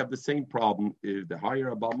problem is, you have the same problem. If the higher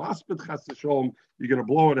a Baal Maspid has to show him, you're going to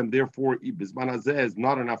blow it, and therefore Bisman Hazeh is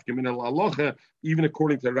not enough. Even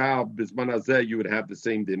according to Rav, Bisman Hazeh, you would have the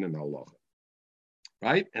same din in halacha.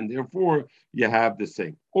 Right? And therefore, you have the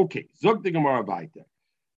same. Okay, Zog the Gemara weiter.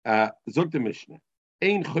 Zog the Mishnah.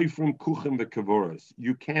 Ein choifrim kuchen v'kavoros.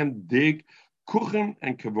 You can dig kuchen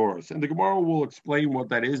and kavoros. And the Gemara will explain what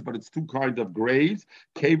that is, but it's two kinds of graves.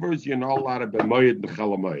 Kavers, you're not allowed to b'moyed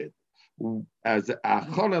b'chalamoyed. As a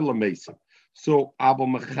achana l'mesim. So, abel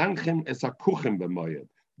mechanchem es a kuchen b'moyed.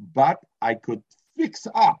 But I could fix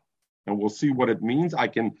up, and we'll see what it means. I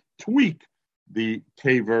can tweak the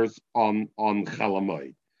kavers on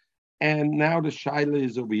chalamoyed. And now the shaila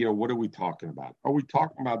is over here. What are we talking about? Are we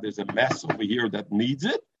talking about there's a mess over here that needs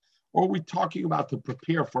it? Or are we talking about to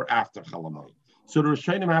prepare for after Chalamoid? So the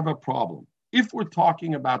Rishonim have a problem. If we're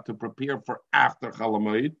talking about to prepare for after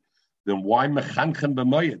Chalamoid, then why mechanchem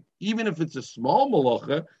b'moed? Even if it's a small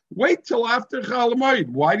malacha, wait till after Chalamoid.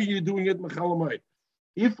 Why are you doing it mechalamoid?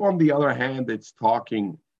 If, on the other hand, it's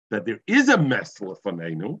talking that there is a mess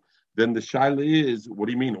lefanenu, then the shaila is, what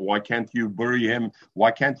do you mean? Why can't you bury him? Why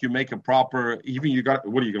can't you make a proper? Even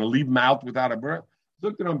what are you going to leave him out without a birth?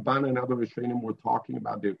 Look at Ramban and other Rishonim. We're talking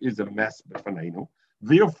about there is a mess lefanenu.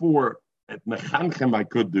 Therefore, at mechanchem I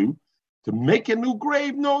could do. To make a new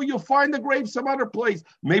grave, no, you'll find a grave some other place.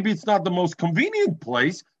 Maybe it's not the most convenient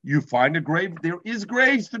place. You find a grave. There is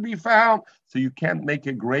graves to be found. So you can't make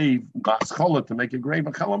a grave, to make a grave,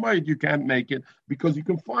 you can't make it because you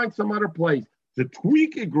can find some other place. To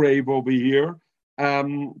tweak a grave over here,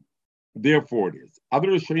 therefore it is. Other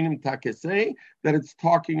Rishonim Take say that it's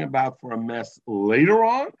talking about for a mess later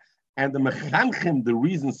on. And the mechanchem, the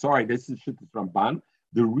reason, this is Shittas Ramban.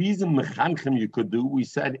 The reason mechanchem you could do, we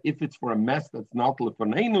said if it's for a mess that's not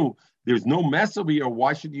lefanenu, there's no mess over here.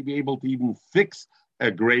 Why should you be able to even fix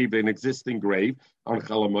a grave, an existing grave on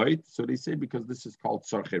Chalamoid? So they say because this is called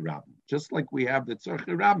tzarchei rabim. Just like we have the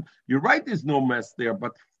tzarchei rabim, you're right, there's no mess there,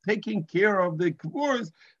 but taking care of the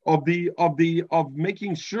kavurs, of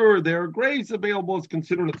making sure there are graves available is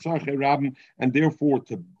considered a tzarchei rabim, and therefore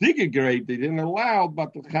to dig a grave they didn't allow,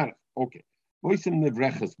 but the chanech. Okay.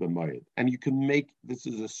 And you can make, this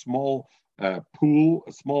is a small pool,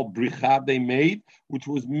 a small bricha they made, which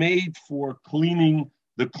was made for cleaning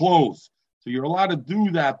the clothes. So you're allowed to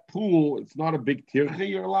do that pool. It's not a big tirche.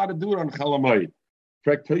 You're allowed to do it on Chalamoid.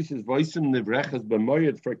 Frektoises, voisim nevrechas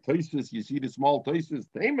b'moyed. Frektoises, you see the small toises,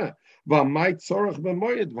 tema. V'amait tzorach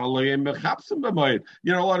b'moyed. V'aloyem mechapsim b'moyed.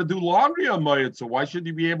 You're not allowed to do laundry on moyed. So why should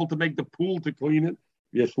you be able to make the pool to clean it?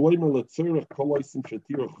 We'll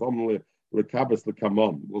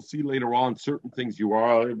see later on certain things you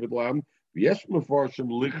are with lam. The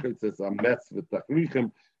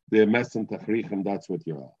mess and tachrichem, that's what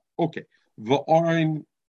you are. Okay.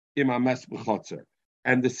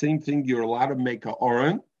 And the same thing, you're allowed to make a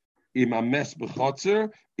oren imames b'chotzer.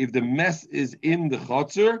 If the mess is in the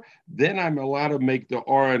chotzer, then I'm allowed to make the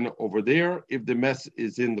oren over there. If the mess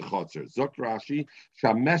is in the chotzer, Zok Rashi,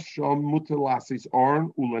 shamesh shom mutelasis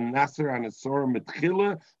oren ulenaser anesor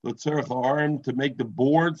mitchila letzerach oren, to make the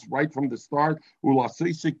boards right from the start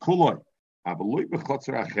ulasisi kuloi avaloi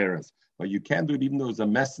b'chotzer acheres. But you can't do it even though it's a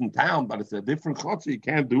mess in town, but it's a different chotzer. You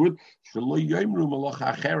can't do it. Shaloi yomru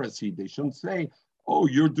malacha acheres. They shouldn't say, oh,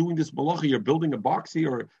 you're doing this malacha, you're building a box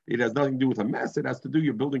here, or it has nothing to do with a mess. It has to do,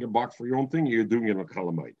 you're building a box for your own thing, you're doing it on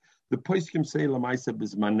Chalamoid. The poskim say, Lamaisa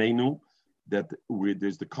bismanenu, that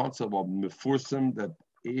there's the concept of mefursim, that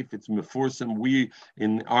if it's mefursim, we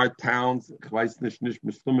in our towns, in Größe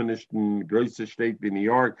State, in New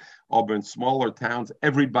York, or in smaller towns,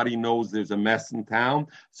 everybody knows there's a mess in town,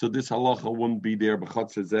 so this halacha wouldn't be there.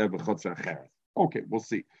 Okay, we'll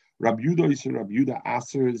see. Rabbi Yehuda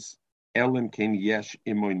asers Ellen Ken Yesh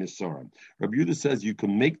Imoy Nesorim. Rabbi Yehuda says you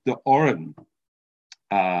can make the oren,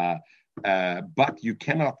 but you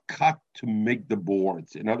cannot cut to make the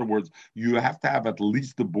boards. In other words, you have to have at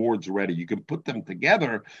least the boards ready. You can put them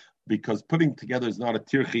together because putting together is not a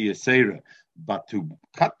tirchi yesera. But to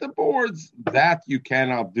cut the boards, that you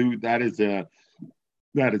cannot do. That is a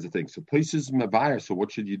thing. So places mavire. So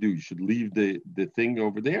what should you do? You should leave the thing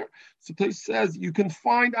over there. So place says you can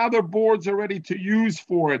find other boards already to use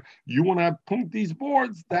for it. You want to put these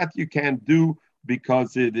boards, that you can't do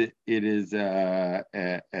because it is a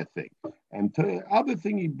thing. And the other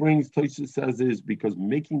thing he brings, Tosha says, is because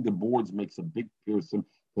making the boards makes a big person.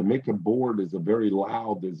 To make a board is a very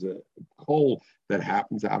loud. There's a coal that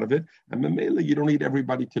happens out of it, and memela you don't need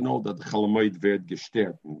everybody to know that the Chalamoid werd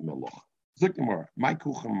gestert meloch. The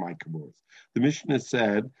Mishnah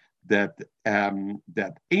said that ein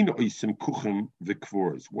oisim kuchen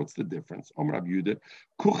v'kvors. What's the difference? Amar Rabbi Yehuda,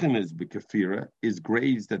 kuchen is bekafira, is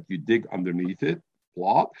graves that you dig underneath it,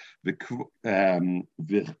 plot. V'kvor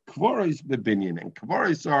is bebinyan, and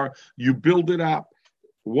kvaris are you build it up.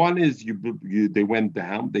 One is they went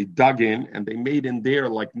down, they dug in, and they made in there,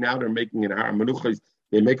 like now they're making in Har Menuchos,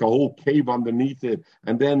 they make a whole cave underneath it,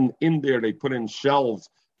 and then in there they put in shelves.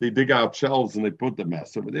 They dig out shelves and they put the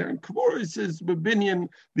mess over there. And kvoris is bebinyan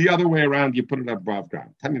the other way around. You put it above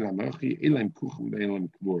ground. Kuchen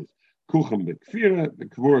bekfira, the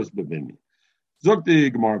kvoris bebinyan. Zog the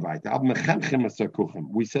Gemara weiter. Ab mechanchem es kuchen.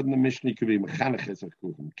 We said in the Mishnah, you could be mechanech es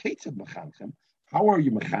kuchen. Ketzad mechanchem. How are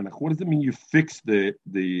you mechanech? What does it mean you fix the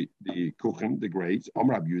kuchen, the grades?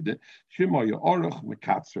 Amar Rab Yehuda, Shema Yoruch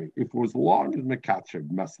mekatzre. If it was long as mekatzre,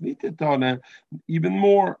 masnititana, even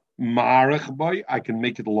more marech boy, I can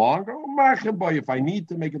make it longer. Or marech boy, if I need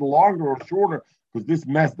to make it longer or shorter, because this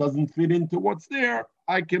mess doesn't fit into what's there,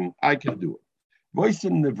 I can do it. Voice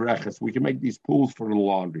in nevreches, we can make these pools for the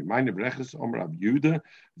laundry. My nevreches, Amar Rab Yehuda,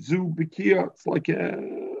 zu bekia. It's like a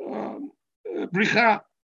bricha.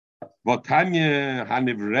 Vatanya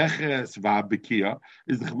hanivreches va bekia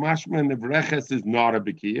is the chmashma nevreches is not a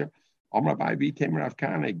bekia. Amar Rabbi came Rav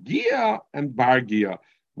Kana gia and bar gia.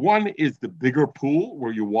 One is the bigger pool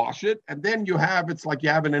where you wash it, and then it's like you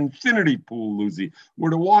have an infinity pool, Lucy,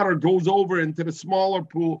 where the water goes over into the smaller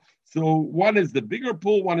pool. So one is the bigger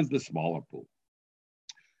pool, one is the smaller pool.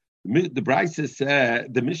 The Brisa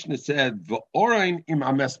said, the Mishnah said, "V'orain im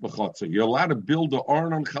ames b'chotzer." You're allowed to build the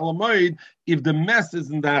oran on Chalamoid if the mess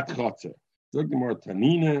is in that chotzer. Zogdemar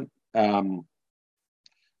Tanina,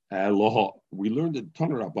 loho. We learned the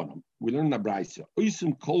Toner Rabbanim. We learned the Brisa.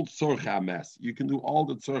 Oisim kol tzorcha mess. You can do all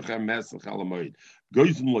the tzorcha mess in Chalamoid.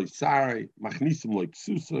 Goizim loy sari, machnisim loy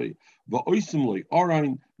ksusoi, v'oisim loy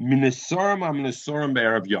oran, minesorim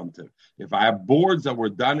be'erev yontiv. If I have boards that were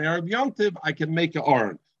done erev yontiv, I can make an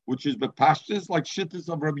oran, which is the pashtus like shittas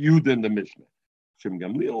of Rabbi Yehuda in the Mishnah.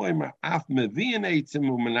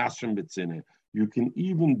 You can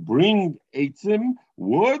even bring eitzim,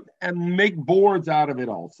 wood, and make boards out of it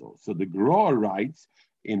also. So the Gra writes,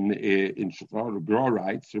 in Shachar, the Gra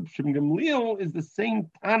writes, Reb Shimon Gamliel is the same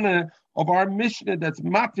Tana of our Mishnah that's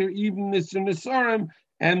matter even Nisarim,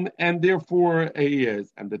 and therefore he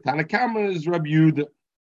is. And the Tana Kama is Rabbi Yehuda.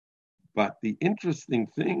 But the interesting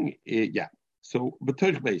thing is, so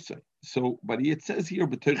b'toich beisai. So, but it says here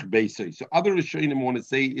b'toich beisai. So other Rishonim want to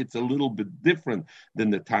say it's a little bit different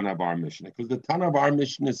than the Tana of our Mishnah, because the Tana of our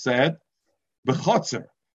Mishnah said b'chotzer.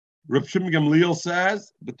 Reb Shimon Gamliel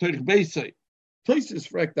says b'toich beisai. Tosis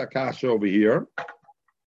frek dakasha over here.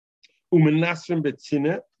 Umenasrim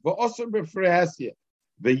b'tzina v'oser b'frehasia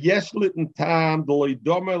v'yesh litin tam d'loy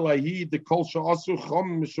domer lahi d'kol she'asur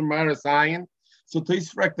chom m'shemaras ayin. So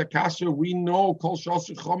Teisfrek the Kasha, we know Kol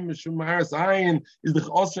Shasur Chom Mishumaras Ayin is the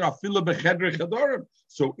Chosr Afila Bechedre Chadorim.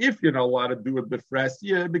 So if you're not allowed to do it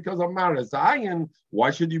befrestia because of Maras Ayin,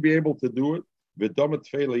 why should you be able to do it? V'domet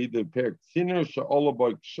Tfeila either Per Tziner Sha'ola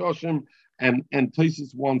Boy Kshoshim, and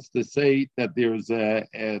Taisus wants to say that there's a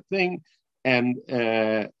thing, and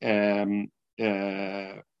the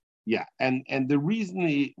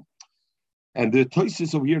reason and the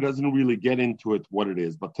Tosfos over here doesn't really get into it what it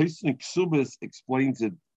is, but Tosfos in Ksubis explains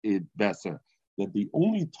it better. That the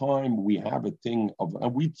only time we have a thing of,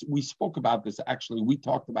 and we spoke about this actually, we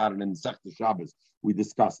talked about it in Sechta Shabbos. We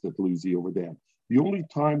discussed it, Lucy, over there. The only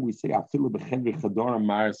time we say Afilu b'chedre chadar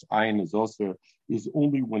maris ayin is also is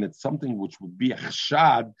only when it's something which would be a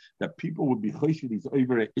chashad that people would be choshid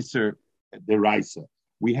over a iser deraisa.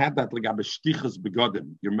 We had that like abeshtichas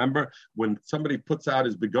begodim. You remember when somebody puts out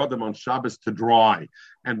his begodim on Shabbos to dry,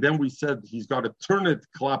 and then we said he's got to turn it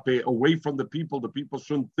klape away from the people. The people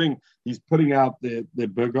shouldn't think he's putting out the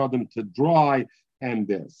begodim to dry.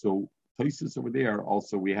 And so places over there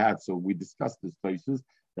also we had. So we discussed this places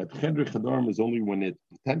that chedre chadarm is only when it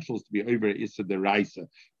potentials to be over issa deraisa,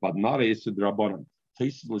 but not a issa drabanan.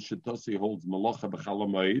 Tosfos holds malacha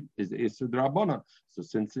b'chalamayid is issa drabanan. So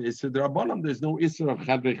since issa drabanan, there's no issa of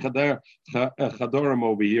chedre chadarim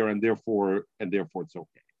over here, and therefore it's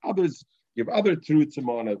okay. Others give other truths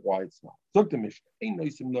on it why it's not. Look the Mishnah. Ain't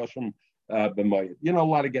noisim nashim b'mayid. You're not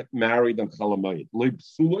allowed to get married on chalamayid. Loy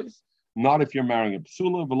psulos, not if you're marrying a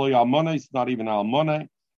psula. V'loy almonais, not even almonai.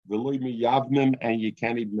 V'loy miyavmim, and you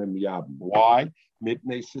can't even miyavim. Why?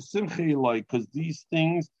 Mipnei shesimcha, because these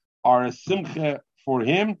things are a simcha for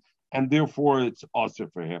him, and therefore it's also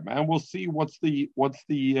for him. And we'll see what's the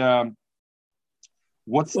issue.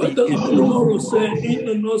 What? You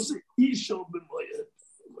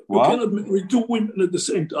cannot marry two women at the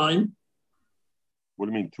same time. What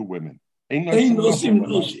do you mean two women?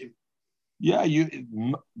 Yeah,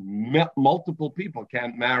 multiple people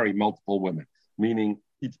can't marry multiple women, meaning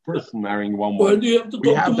each person marrying one woman. Well, you have to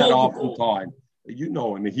we have that oftentimes. You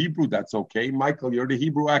know, in the Hebrew, that's okay. Michael, you're the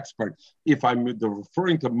Hebrew expert. If I'm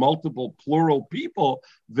referring to multiple plural people,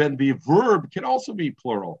 then the verb can also be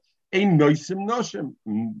plural. Ein noisim noshim.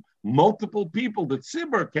 Multiple people. The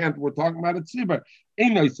tzibur can't, we're talking about a tzibur.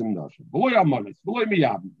 Ein noisim noshim. V'loy amanis, v'loy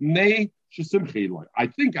miyavim. Nei shesimchi loy. I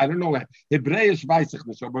don't know, Hebreyish weiß ich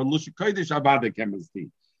nicht, aber Lushi Kodesh Avada Kemesti.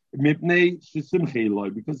 Mipnei shesimchi loy,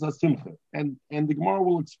 because that's simcha. And the Gemara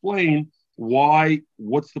will explain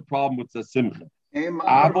what's the problem with the simcha.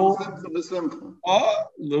 Abel. Oh,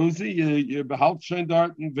 Lucy, you behalt schön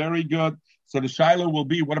dort, very good. So the Shiloh will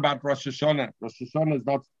be, what about Rosh Hashanah? Rosh Hashanah is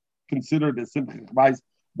not considered a Simcha by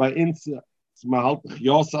Insa. It's mahalt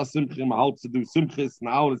Yosa Simcha, mahalt to do Simchas,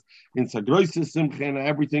 now it's Insa Groisa Simcha and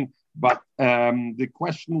everything. But the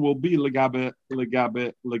question will be legabe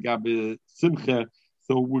Simcha.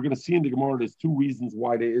 So we're going to see in the Gemara there's two reasons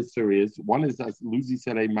why the Isser is. One is, as Lucy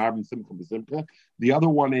said, a Marvin Simcha b'Simcha. The other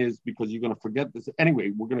one is because you're going to forget this.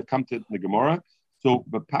 Anyway, we're going to come to it in the Gemara. So,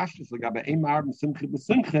 but Pashtus legabe a Marvin Simcha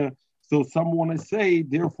b'Simcha. So some want to say,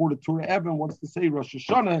 therefore, the Torah Evan wants to say Rosh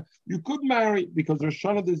Hashanah, you could marry, because Rosh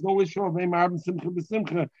Hashanah, there's no issue of a Marvin Simcha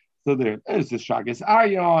b'Simcha. So there's a Shagas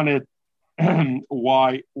Arya on it.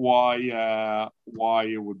 Why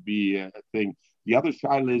it would be a thing. The other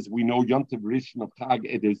shaila is we know Yontiv Rishon of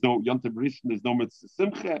Chag. There's no Yontiv Rishon. There's no Mitzvah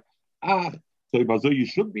Simcha. So you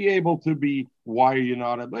should be able to be. Why are you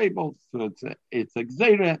not able? So it's a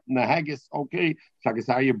Gzeira Nahagis. Okay,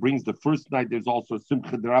 Shagasaya brings the first night. There's also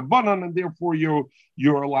Simcha D'Rabbanan, and therefore you're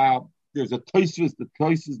allowed. There's a Tosfos. The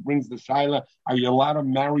Tosfos brings the shaila. Are you allowed to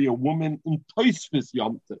marry a woman in Tosfos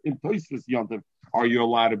Yontiv? In Tosfos Yontiv, are you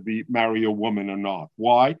allowed to marry a woman or not?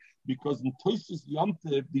 Why? Because in Tosfos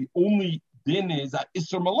Yontiv, the only din is that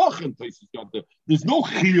Isser Malach in Tosfos Yontiv. There's no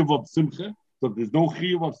chiyuv of Simcha, so if there's no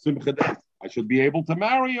chiyuv of Simcha, then I should be able to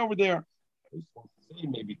marry over there. I just want to say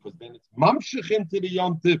maybe because then it's mamshich into the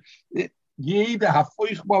Yontiv. Jede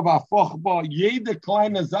hafoichba vafochba, jede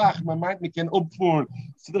kleine Sache, man meint, man kann opfuhren.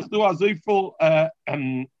 So doch du so viel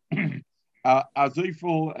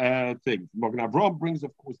things. Magen Avraham brings,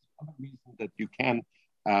 of course, the other reason that you can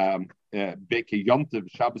bake a Yontiv,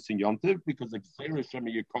 Shabbos in Yontiv, because it's Gzeira Shema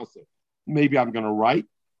Yekoseh. Maybe I'm going to write,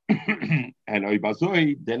 and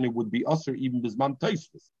Oibazoi, then it would be usher even Bisman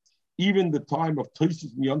Tosfos. Even the time of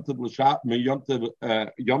Tosfos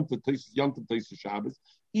Tosfos Shabbos,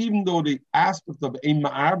 even though the aspect of Ein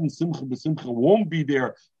Ma'arben Simcha b'Simcha won't be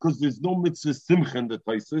there because there's no mitzvah Simcha in the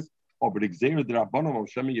Tosfos, or but Gzeira D'Rabbanan of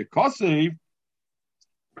Shema Yekoseh,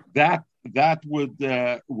 that would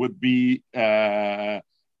be that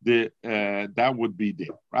would be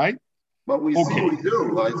there, right? But we see we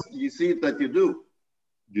do. You see that you do.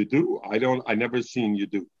 You do? I never seen you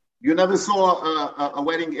do. You never saw a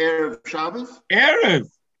wedding Erev Shabbos? Erev!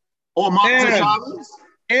 Or Matzah Shabbos?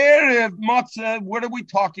 Erev, Matzah, what are we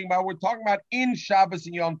talking about? We're talking about in Shabbos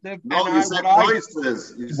and Yom Tov. No, you said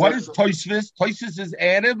Tosfos. What is Tosfos? Tosfos is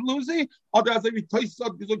Erev, Lucy? Or does it be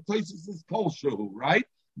Tosfos? Because Tosfos is Kol Shehu, right?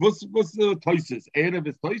 What's the Tosfos? Erev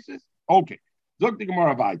is Tosfos? Okay. Zog the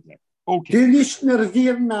Gemara weiter. Okay.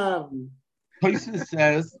 Tosfos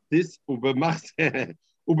says this ubemachse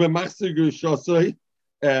gerusosoi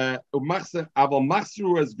ubemachse aval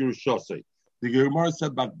machseru as gerusosoi. The Gemara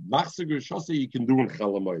said, but machse gerusosoi you can do in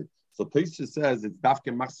Chalamoid. So Tosfos says it's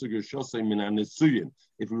dafke machse gerusosoi min anesuyin.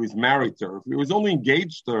 If he was married to her, if he was only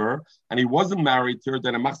engaged to her and he wasn't married to her,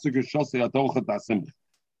 then a machse gerusosoi atolchet asim.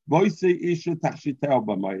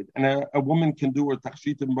 And a woman can do her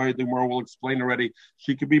tachshit and by the Gemara will explain already.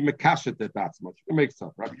 She could be mekashet at that much. She can make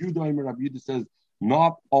stuff. Rabbi Yehuda says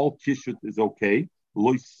not all kishut is okay.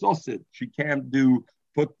 Loisosit, she can't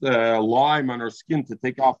put lime on her skin to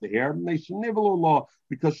take off the hair.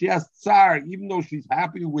 Because she has tsar, even though she's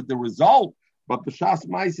happy with the result. But b'shas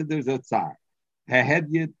ma'aseh there's a tsar. Her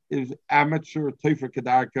hedyet is amateur toifer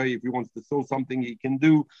kedarka. If he wants to sew something, he can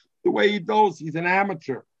do the way he does. He's an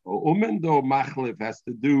amateur. Umendo machlif has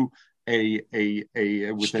to do a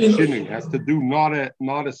with a shinu. Has to do not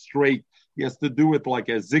a straight. He has to do it like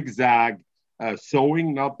a zigzag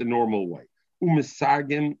sewing, not the normal way.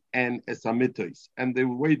 Umisargin and esamitos. And the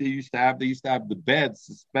way they used to have the bed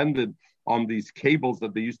suspended on these cables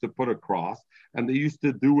that they used to put across, and they used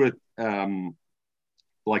to do it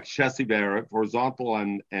like shesivera, horizontal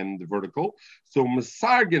and vertical. So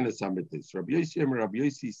misargin esamitos. Rabbi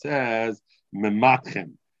Yossi says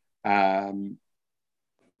mematchem.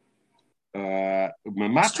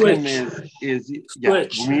 Mematchem is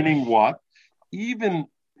meaning what? Even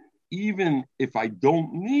if I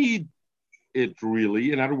don't need it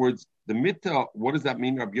really, in other words, the mitzvah, what does that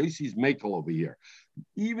mean? Rabbi Yossi's makel over here.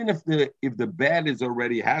 Even if the bed is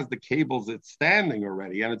already has the cables, it's standing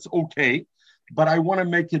already, and it's okay, but I want to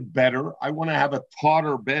make it better. I want to have a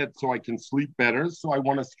tauter bed so I can sleep better. So I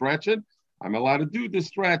want to stretch it. I'm allowed to do the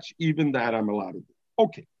stretch. Even that I'm allowed to do.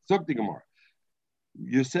 Okay, Zog the Gemara.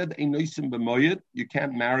 You said you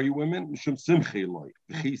can't marry women.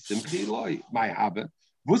 My habit.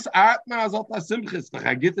 Wus atma azot a simchis.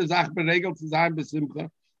 Da gite Sach beregelt zu sein bis Simcha.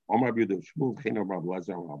 Amar bidu shmul khin Amar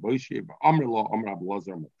Blazer Amar Lo Amar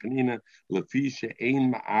Blazer Kanina lefische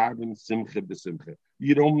ein ma'arben simcha bis Simcha.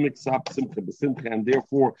 you don't mix up simcha b'simcha, and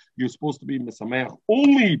therefore you're supposed to be mesameach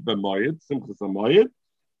only b'moyed, simcha samoyed,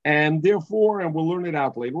 and therefore, and we'll learn it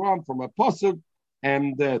out later on from a pasuk.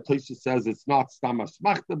 And Tosha says it's not stamash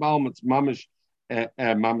machtabalm, it's mamish thing.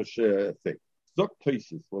 Zok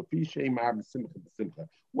Tosha, lafi she'em arb simcha b'simcha.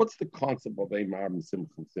 What's the concept of ein arb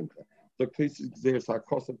simcha b'simcha? Zok Tosha there's a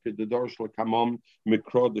concept of the dorish lekamam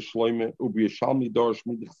mikro de shloime ubi yishalmi dorish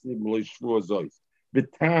midichsim leishvu azois.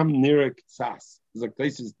 V'tam nirek tzas. Zok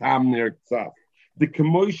Tosha tam nirek tzas. The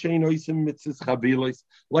kamoy shein oisim mitzvahs chavilos,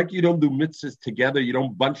 like you don't do mitzvahs together, you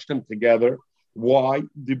don't bunch them together. Why?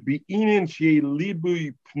 The beinin she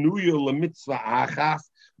libu pnuyo lemitzvah achas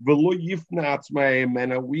v'lo yifna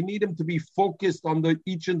atzma'emena. We need them to be focused on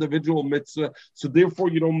each individual mitzvah. So therefore,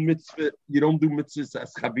 you don't do mitzvahs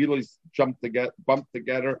as chavilos bump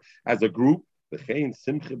together as a group.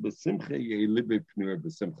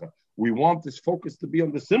 We want this focus to be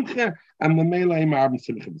on the simcha and the meilaim arb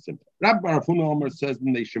simcha b'simcha. Rabbi Bar Huna Omer says,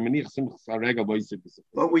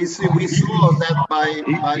 but we saw that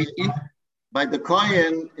by the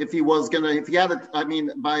Kohen, if he had it, I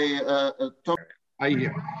mean, I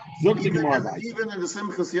hear. Even in the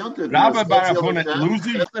Simchas Yontif. Rabbi Bar Huna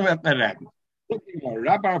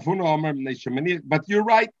but you're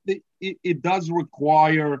right. It does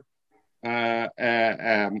require,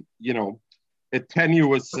 a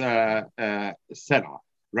tenuous setup.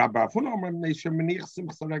 Not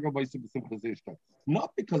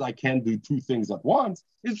because I can't do two things at once.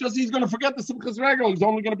 It's just he's going to forget the Simchas Regel. He's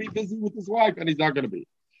only going to be busy with his wife, and he's not going to be.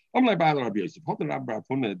 I'm like Rabbi Yosef. What the Rabbi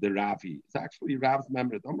Funa the Ravi? It's actually Rav's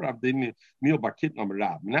memory. I'm Rav Neil Bakit Nam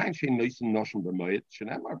Rav. Nine shein noisen noshim b'moed.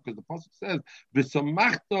 Shenemar because the pasuk says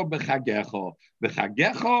v'samachto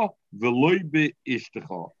b'chagecha v'loy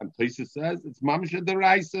be'ishtecha. And Tosha says it's mamish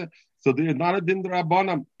deraisa. So they're not a din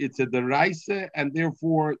d'rabbanan. It's a deraisa, and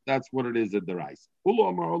therefore that's what it is, a deraisa.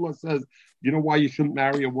 Allah says, you know why you shouldn't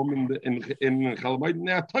marry a woman in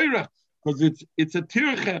Chalamoid? Because it's a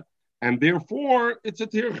tircha. And therefore, it's a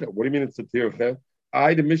tircha. What do you mean it's a tircha?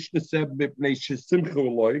 The Mishnah said, Mipnei shesimcha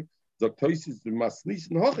uloi, Zaktoisis the maslis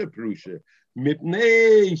noche perusha.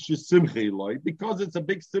 Mipnei shesimcha uloi, because it's a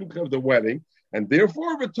big simcha of the wedding, and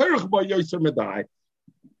therefore, v'terch by yoser medai.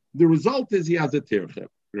 The result is he has a tircha.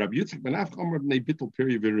 Rabbi Yitzchak ben Afcham Rabbi Bittul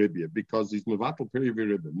Peri V'Ribia, because he's Mevatel Peri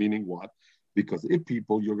V'Ribia, meaning what? Because if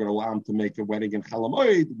people, you're going to allow them to make a wedding in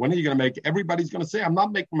Chalamoid, when are you going to make? Everybody's going to say, I'm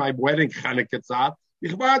not making my wedding Chanukah Tzad.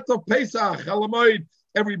 Pesach, Chalamoid.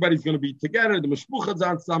 Everybody's going to be together. The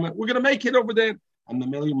Mishpuchas Summit. We're going to make it over there. And the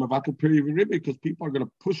million Mevatel Peri V'Ribia, because people are going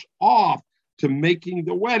to push off to making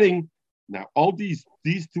the wedding. Now, all these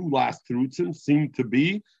two last truths seem to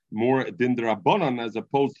be more din d'rabbanan as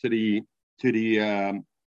opposed to the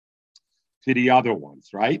other ones,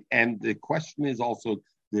 right? And the question is also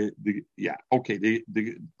Zog the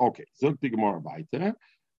Gemara weiter.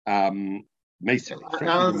 Mesa. I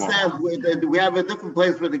understand. We have a different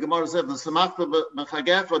place where the Gemara said the Samachta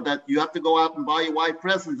B'Chagecha that you have to go out and buy your wife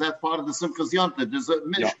presents. That's part of the Simchas Yontif. There's a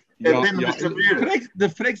the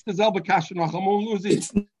Freks dezelfde kasje nog allemaal losing.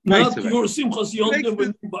 It's not your Simchas Yontif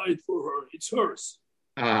when you buy it for her. It's hers.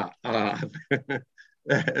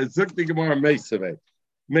 Zog the Gemara Mesa.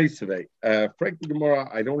 Frank the Gemara,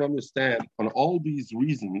 I don't understand. On all these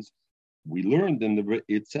reasons, we learned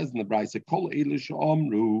it says in the Brayse, Kol Elish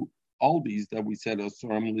Amru, all these that we said,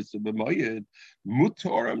 Asaram Lisa B'Mayed,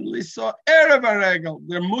 Mutaram Lisa Erev Aregel.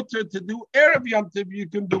 They're mutar to do Erev Yontif, you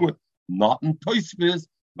can do it. Not in Toisvis,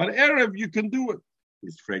 but Erev, you can do it.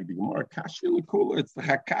 It's Frank the Gemara, Kasha L'Kula, it's the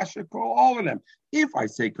Hakasha call, all of them. If I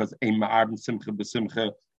say, because Eimar Simcha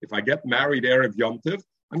B'Simcha, if I get married Erev Yontif,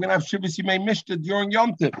 I'm going to have Shivas Yimei Mishta during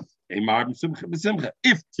Yom Tov.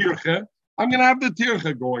 If Tircha, I'm going to have the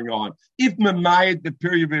Tircha going on. If Mamayat the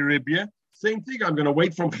period V'Ribya, same thing. I'm going to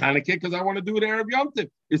wait from Chanukah because I want to do it Erev Yom Tov.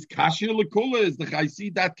 Is Kasha L'Kula, is the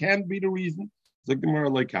Chaysi, that can be the reason. The Gemara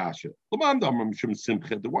like Kasha. The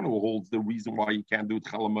one who holds the reason why you can't do it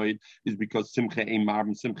Chalamoid is because Simcha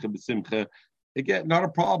Eimar Simcha B'Simcha. Again, not a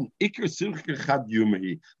problem. Iker Simcha Chad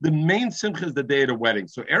Yumehi. The main Simcha is the day of the wedding.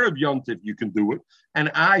 So Erev Yom Tov, you can do it. And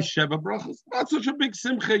Sheva Brachas, not such a big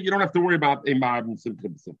Simcha. You don't have to worry about Eimar and Simcha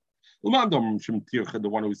B'Simcha. The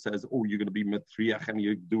one who says, oh, you're going to be Matriach and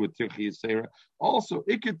you do a Tircha Yisera. Also,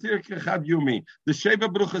 Iker Tircha Chad Yumi. The Sheva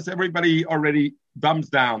Brachas, everybody already thumbs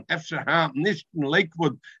down. Efshaham, Nisht, and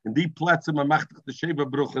Lakewood, and die Plätze, man macht the Sheva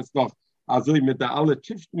Brachas noch. Also mit der alle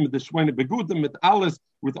Tiften, mit der Schweine beguten, mit alles,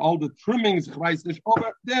 with all the trimmings, ich weiß nicht,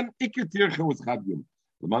 aber then Iker Tircha was Chad Yumi.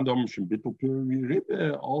 The man dom shim bittul piri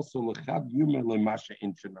ribe also lechad yume lemashe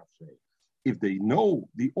inchenafshe. if they know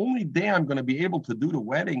the only day I'm going to be able to do the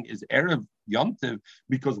wedding is Erev Yom Tov,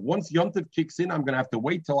 because once Yom Tov kicks in, I'm going to have to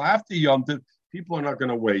wait till after Yom Tov. People are not going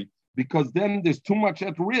to wait because then there's too much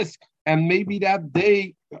at risk. And maybe that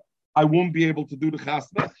day I won't be able to do the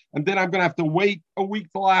chasna. And then I'm going to have to wait a week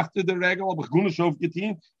till after the regel.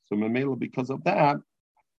 So Mamela, because of that,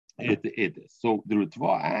 it is. So the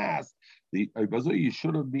Ritva asked, you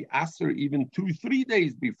should be asked even 2-3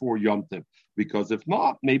 days before Yom Tov, because if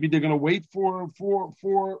not, maybe they're going to wait for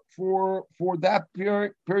that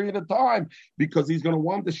period of time, because he's going to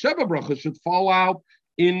want the Sheva Bracha should fall out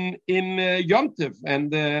in Yom Tov.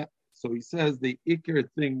 And so he says the Iker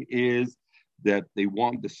thing is that they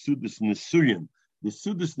want the Sudas Nesuyim. The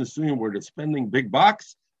Sudas Nesuyim, where they're spending big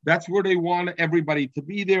bucks, that's where they want everybody to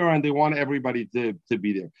be there, and they want everybody to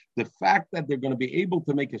be there. The fact that they're going to be able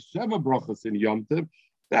to make a Sheva Brachas in Yom Tov,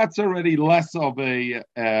 that's already less of a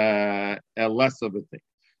thing.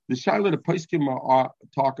 The Shaila, the Poskim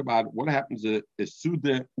talk about what happens to a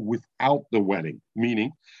Suda without the wedding,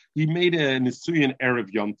 meaning he made a Nisuyin Erev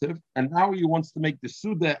Yom Tov, and now he wants to make the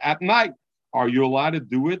Suda at night. Are you allowed to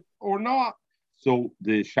do it or not? So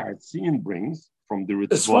the Shartzian brings from the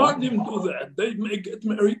Ritva. As far as them do that, they may get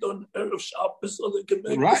married on Erev Shabbos, so they can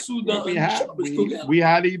make the Suda and Shabbos together. We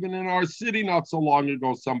had even in our city not so long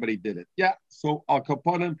ago, somebody did it. Yeah, so Al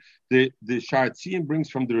Kaponim, the Shartzian brings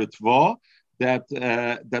from the Ritva that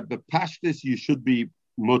the Pashtis you should be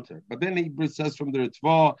mutter. But then he says from the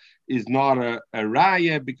Ritva is not a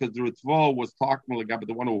raya, because the Ritva was talking about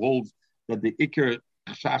the one who holds that the Iker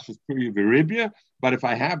Chash is period viribia. But if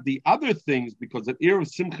I have the other things, because at Erev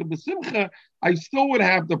Simcha b'Simcha, I still would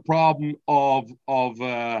have the problem of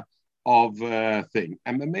thing.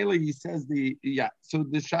 And Mamela, he says so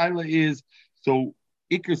the shaila is, so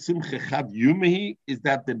Iker Simcha Chad Yumehi, is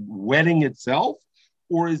that the wedding itself,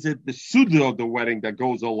 or is it the Suda of the wedding that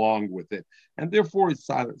goes along with it? And therefore it's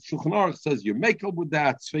silent. Shulchan Aruch says you make up with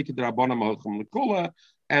that, Tzvekid Rabbanim Halchim Lekula,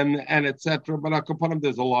 and etc. But Akapanim,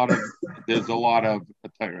 there's a lot of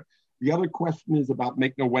Torah. The other question is about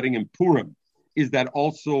making a wedding in Purim. Is that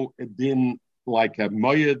also a din like a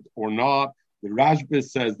moyed or not? The Rashba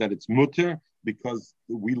says that it's mutter, because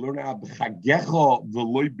we learn out b'chagecha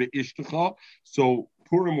v'loy be'ishtecha. So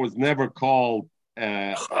Purim was never called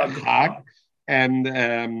Chag. And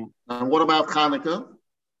what about Hanukkah?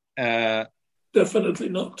 Definitely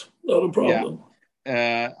not a problem.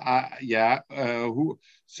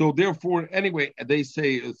 So therefore, anyway, they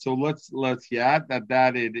say, so let's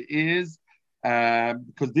that it is,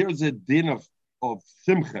 because there's a din of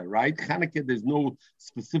simcha, right? Chanukah, there's no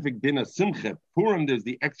specific din of simcha. Purim, there's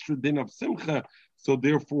the extra din of simcha, so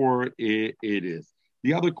therefore it is.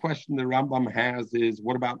 The other question the Rambam has is,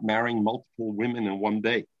 what about marrying multiple women in one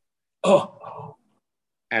day? Oh.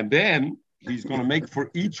 And then he's going to make for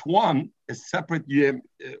each one a separate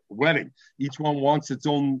wedding. Each one wants its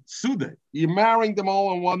own Suda. You're marrying them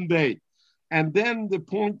all in one day. And then the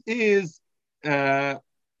point is, so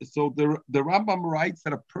the Rambam writes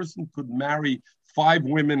that a person could marry 5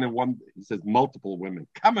 women in one day. He says multiple women.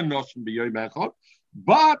 But so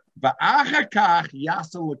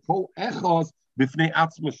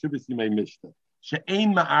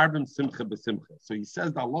he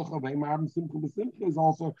says the halacha of Ma'arben Simcha b'Simcha is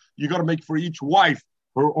also, you got to make for each wife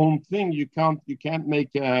her own thing. You can't make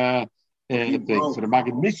a thing. So the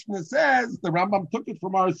Maggid Mishnah says the Rambam took it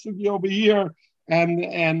from our sugi over here,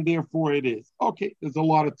 and therefore it is. Okay, there's a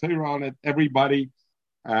lot of Torah on it. Everybody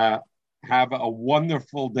have a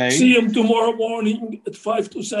wonderful day. See him tomorrow morning at 5 to 7.